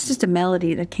 It's just a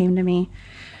melody that came to me.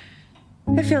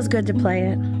 It feels good to play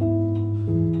it.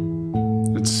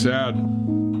 It's sad.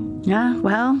 Yeah,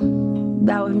 well,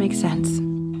 that would make sense.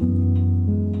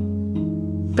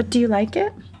 But do you like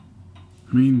it?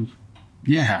 I mean,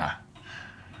 yeah.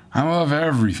 I love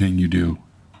everything you do.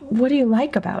 What do you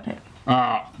like about it?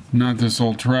 Not this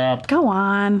old trap. Go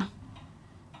on.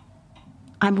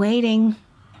 I'm waiting.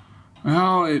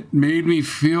 Well, it made me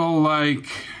feel like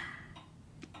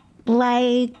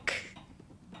if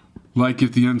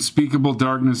the unspeakable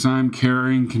darkness I'm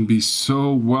carrying can be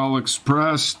so well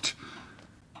expressed,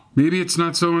 maybe it's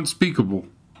not so unspeakable.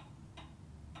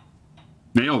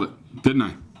 Nailed it, didn't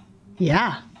I?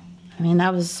 Yeah. I mean,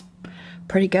 that was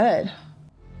pretty good.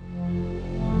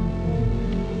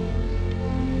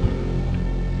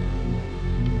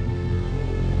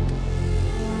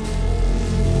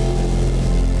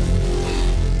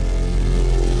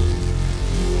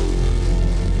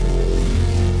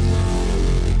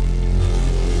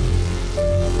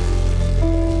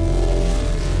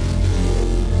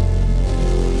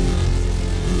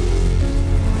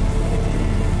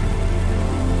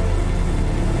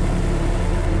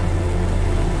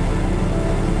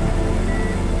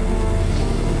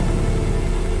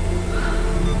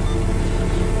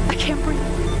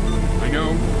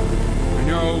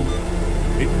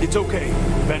 It's okay,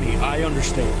 Benny, I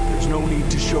understand. There's no need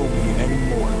to show me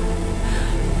anymore.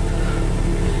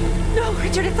 No,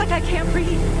 Richard, it's like I can't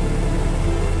breathe.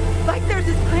 Like there's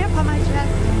this clamp on my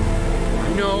chest.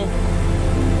 I know.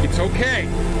 It's okay.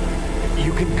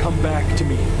 You can come back to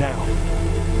me now.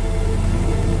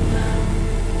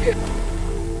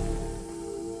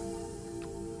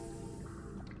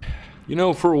 You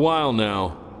know, for a while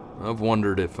now, I've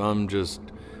wondered if I'm just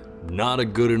not a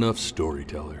good enough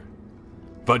storyteller.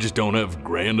 If I just don't have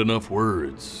grand enough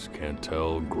words, can't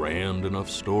tell grand enough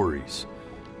stories.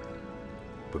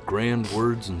 But grand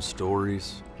words and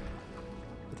stories,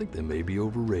 I think they may be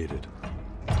overrated.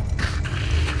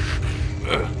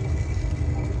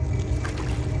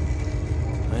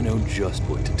 I know just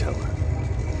what to tell her.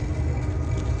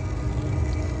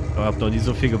 Aber hab noch nie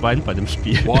so viel geweint bei dem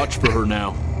Spiel. Watch for her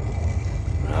now.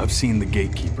 I've seen the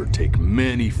gatekeeper take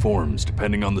many forms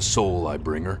depending on the soul I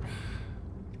bring her.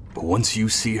 But once you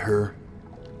see her,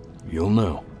 you'll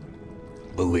know.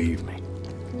 Believe me.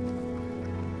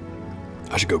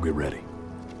 I should go get ready.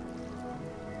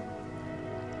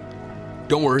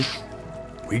 Don't worry.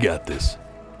 We got this.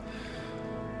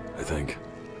 I think.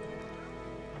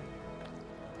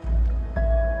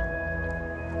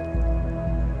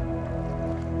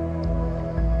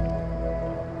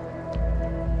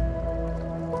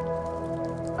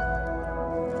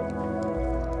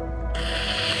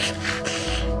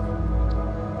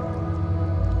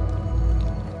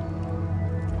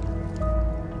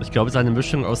 Ich glaube, es ist eine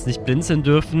Mischung aus nicht blinzeln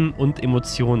dürfen und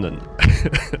Emotionen.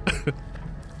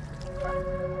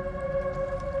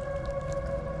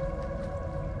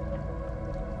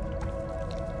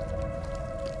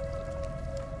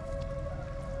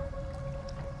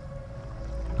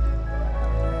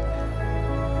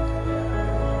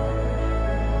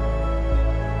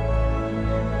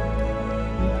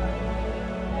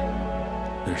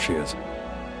 There she is.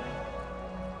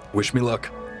 Wish me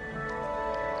luck.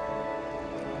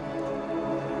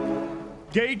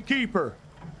 Gatekeeper,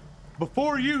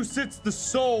 before you sits the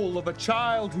soul of a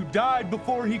child who died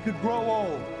before he could grow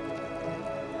old.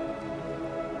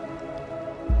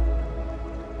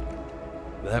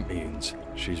 That means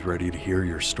she's ready to hear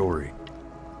your story.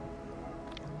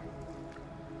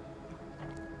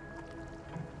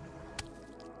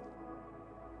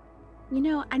 You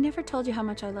know, I never told you how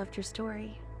much I loved your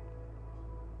story.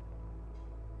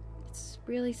 It's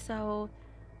really so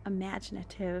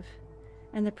imaginative,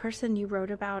 and the person you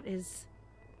wrote about is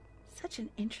such an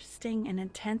interesting and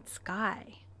intense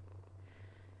guy.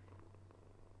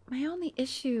 My only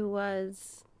issue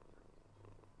was,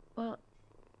 well,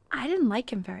 I didn't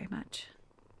like him very much.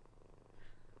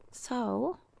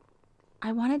 So,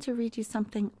 I wanted to read you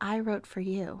something I wrote for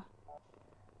you,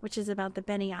 which is about the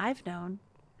Benny I've known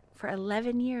for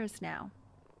 11 years now.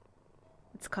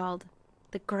 It's called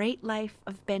The Great Life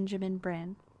of Benjamin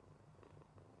Bryn.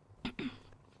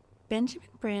 Benjamin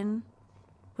Bryn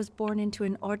was born into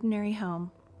an ordinary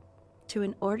home, to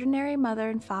an ordinary mother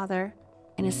and father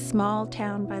in a small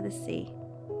town by the sea.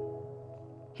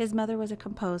 His mother was a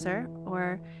composer,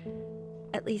 or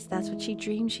at least that's what she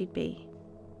dreamed she'd be.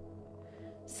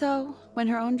 So, when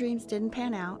her own dreams didn't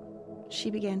pan out, she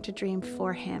began to dream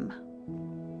for him.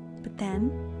 But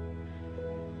then,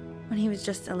 when he was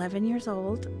just 11 years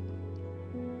old,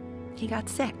 he got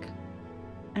sick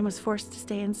and was forced to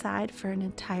stay inside for an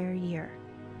entire year.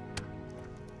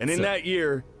 And in that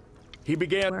year, he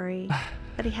began worry,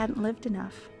 but he hadn't lived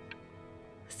enough.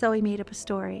 So he made up a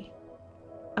story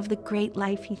of the great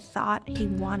life he thought he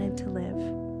wanted to live,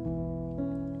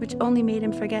 which only made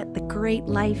him forget the great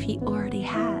life he already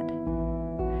had.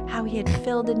 How he had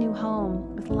filled a new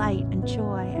home with light and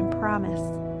joy and promise.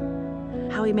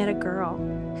 How he met a girl,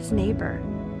 his neighbor,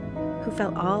 who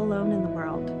felt all alone in the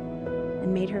world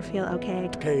and made her feel okay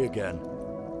again.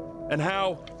 And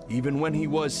how, even when he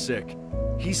was sick,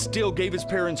 he still gave his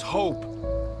parents hope.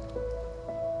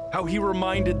 How he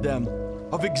reminded them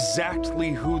of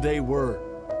exactly who they were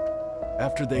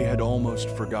after they had almost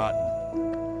forgotten.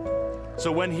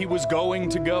 So when he was going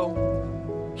to go,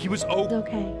 he was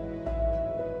okay.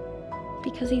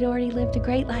 Because he'd already lived a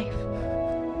great life,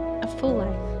 a full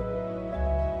life.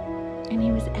 And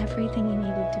he was everything he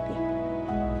needed to be,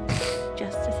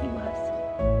 just as he was.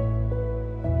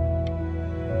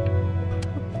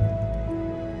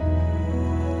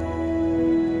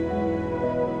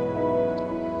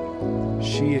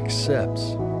 She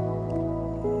accepts.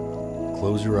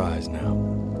 Close your eyes now,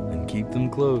 and keep them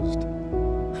closed.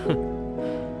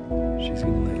 She's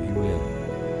gonna let you in.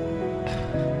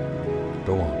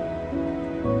 Go on.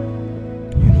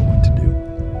 You know what to do.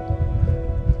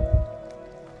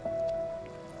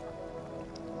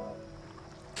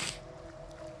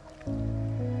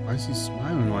 Why is he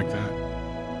smiling like that?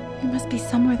 It must be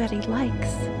somewhere that he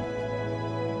likes.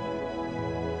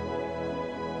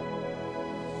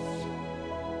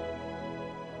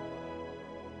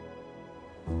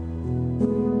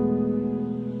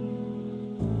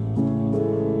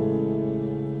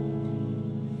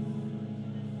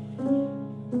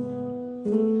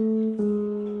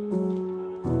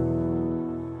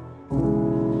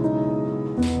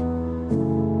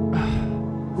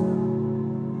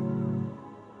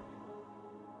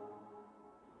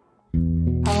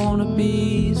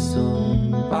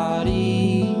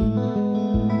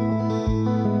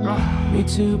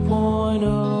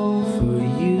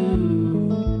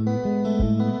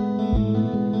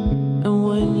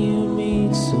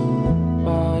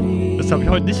 Das habe ich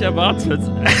heute nicht erwartet.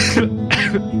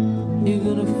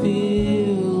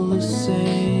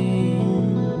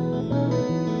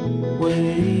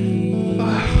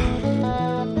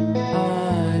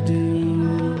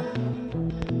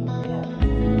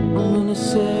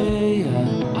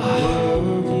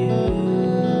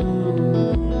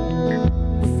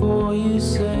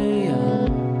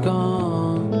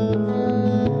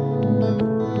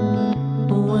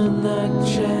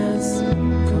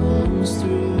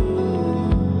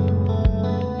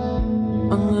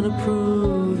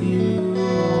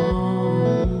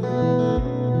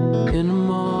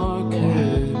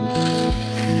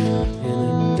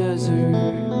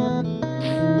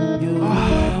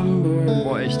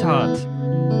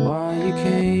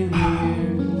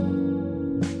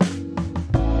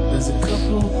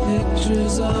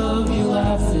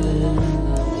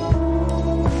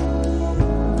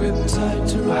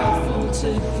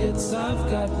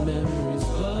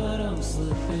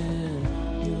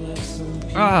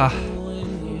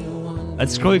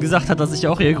 Als Scroll gesagt hat, dass ich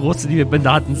auch ihre große Liebe bin,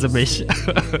 da hatten sie mich.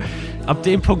 Ab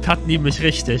dem Punkt hatten die mich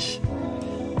richtig.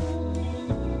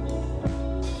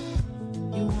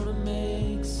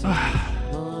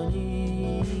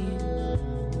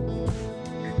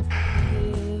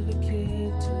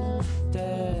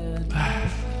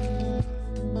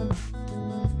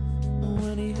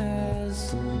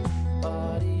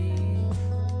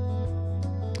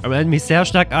 Aber erinnert mich sehr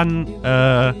stark an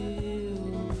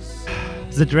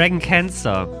The Dragon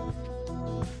Cancer.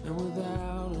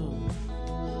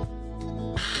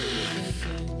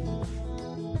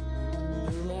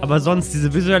 Aber sonst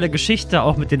diese visuelle Geschichte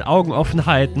auch mit den Augen offen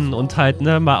halten und halt,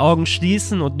 ne, mal Augen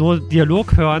schließen und nur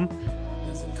Dialog hören,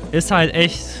 ist halt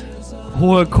echt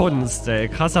hohe Kunst, ey.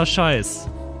 Krasser Scheiß.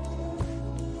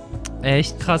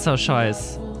 Echt krasser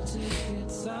Scheiß.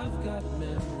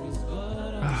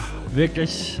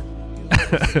 Wirklich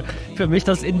für mich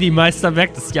das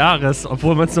Indie-Meisterwerk des Jahres,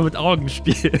 obwohl man es nur mit Augen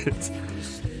spielt.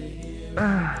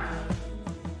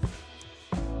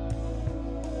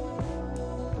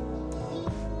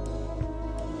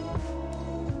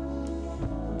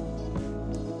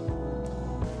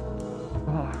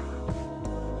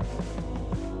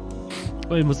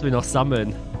 Oh, ich muss mich noch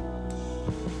sammeln.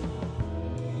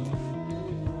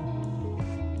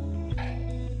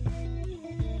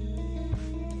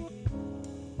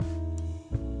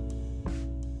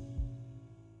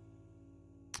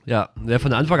 Ja, wer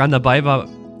von Anfang an dabei war,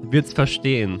 wird's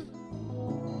verstehen.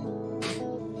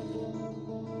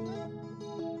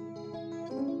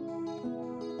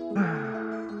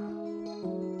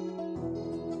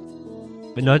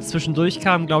 Wenn Leute zwischendurch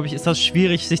kamen, glaube ich, ist das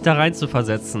schwierig, sich da rein zu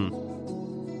versetzen.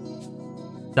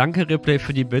 Danke, Replay,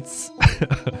 für die Bits.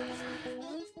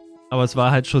 Aber es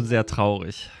war halt schon sehr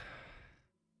traurig.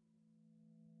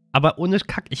 Aber ohne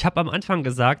Kack, ich habe am Anfang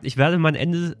gesagt, ich werde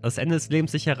das Ende des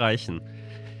Lebens nicht erreichen.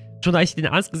 Schon als ich den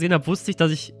Arzt gesehen habe, wusste ich,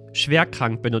 dass ich schwer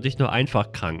krank bin und nicht nur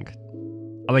einfach krank.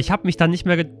 Aber ich habe mich dann nicht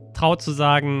mehr getraut zu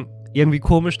sagen, irgendwie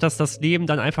komisch, dass das Leben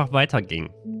dann einfach weiterging.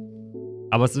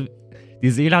 Aber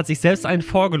die Seele hat sich selbst einen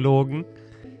vorgelogen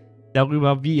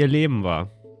darüber, wie ihr Leben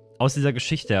war. Aus dieser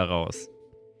Geschichte heraus.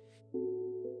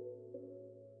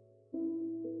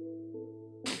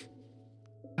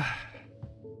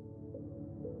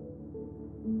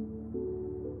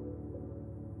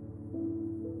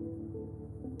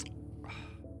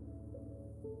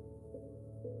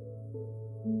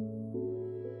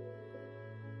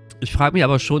 Ich frage mich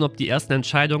aber schon, ob die ersten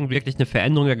Entscheidungen wirklich eine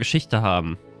Veränderung der Geschichte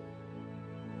haben.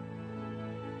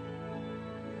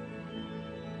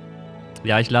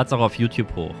 Ja, ich lade es auch auf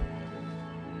YouTube hoch.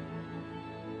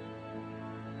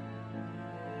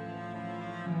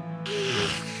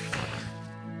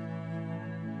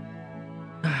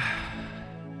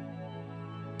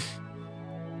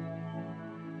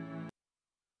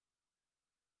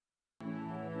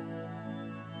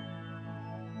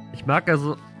 Ich mag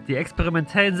also, die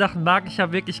experimentellen Sachen mag ich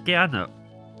ja wirklich gerne.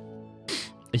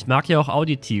 Ich mag ja auch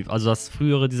auditiv, also das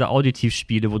frühere, diese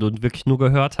Auditivspiele, wo du wirklich nur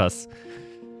gehört hast.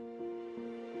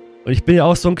 Und ich bin ja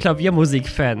auch so ein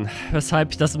Klaviermusik-Fan,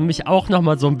 weshalb das mich auch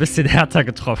nochmal so ein bisschen härter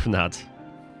getroffen hat.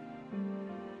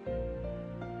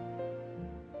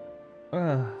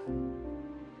 Ah.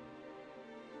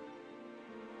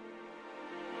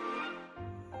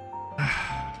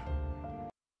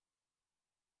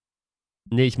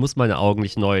 Nee, ich muss meine Augen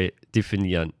nicht neu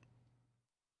definieren.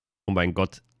 Oh mein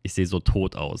Gott, ich sehe so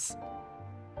tot aus.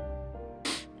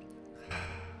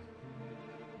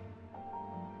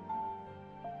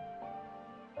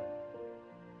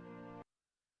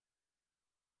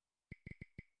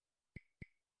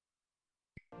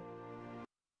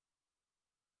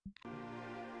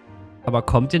 Aber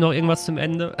kommt hier noch irgendwas zum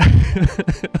Ende?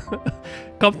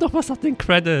 Kommt noch was nach den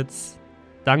Credits?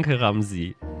 Danke,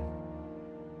 Ramsi.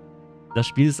 Das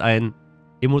Spiel ist ein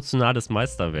emotionales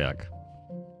Meisterwerk.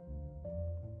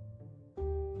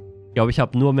 Ich glaube, ich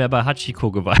habe nur mehr bei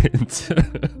Hachiko geweint.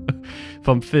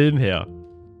 Vom Film her.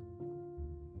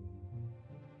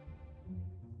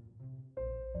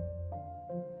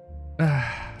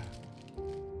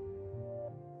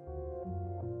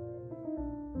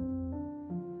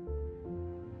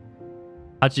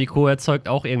 Hachiko erzeugt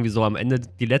auch irgendwie so am Ende,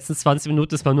 die letzten 20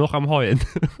 Minuten ist man nur noch am Heulen.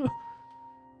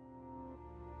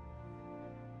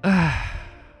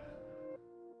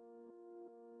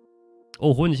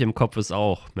 Oh, Honig im Kopf ist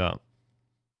auch, ja.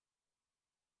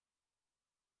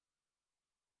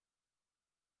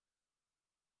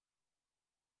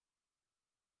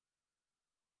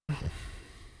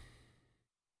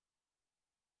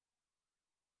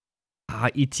 Ah,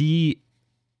 E.T.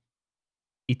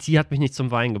 hat mich nicht zum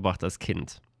Weinen gebracht als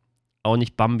Kind. Auch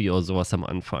nicht Bambi oder sowas am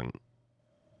Anfang.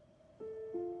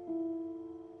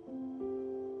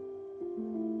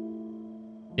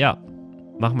 Ja,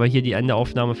 machen wir hier die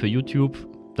Endeaufnahme für YouTube.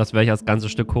 Das werde ich als ganzes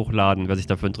Stück hochladen, wer sich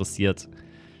dafür interessiert.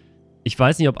 Ich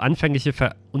weiß nicht, ob anfängliche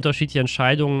unterschiedliche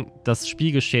Entscheidungen das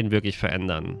Spielgeschehen wirklich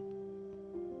verändern.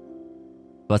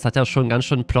 Aber es hat ja schon ganz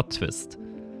schön einen Plot-Twist.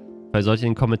 Weil sollte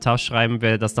in den Kommentar schreiben,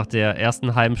 wer das nach der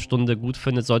ersten halben Stunde gut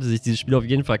findet, sollte sich dieses Spiel auf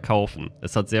jeden Fall kaufen.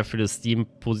 Es hat sehr viele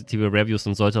Steam-positive Reviews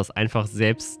und sollte das einfach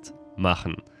selbst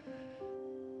machen.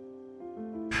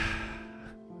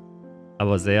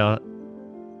 Aber sehr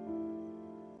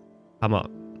Hammer.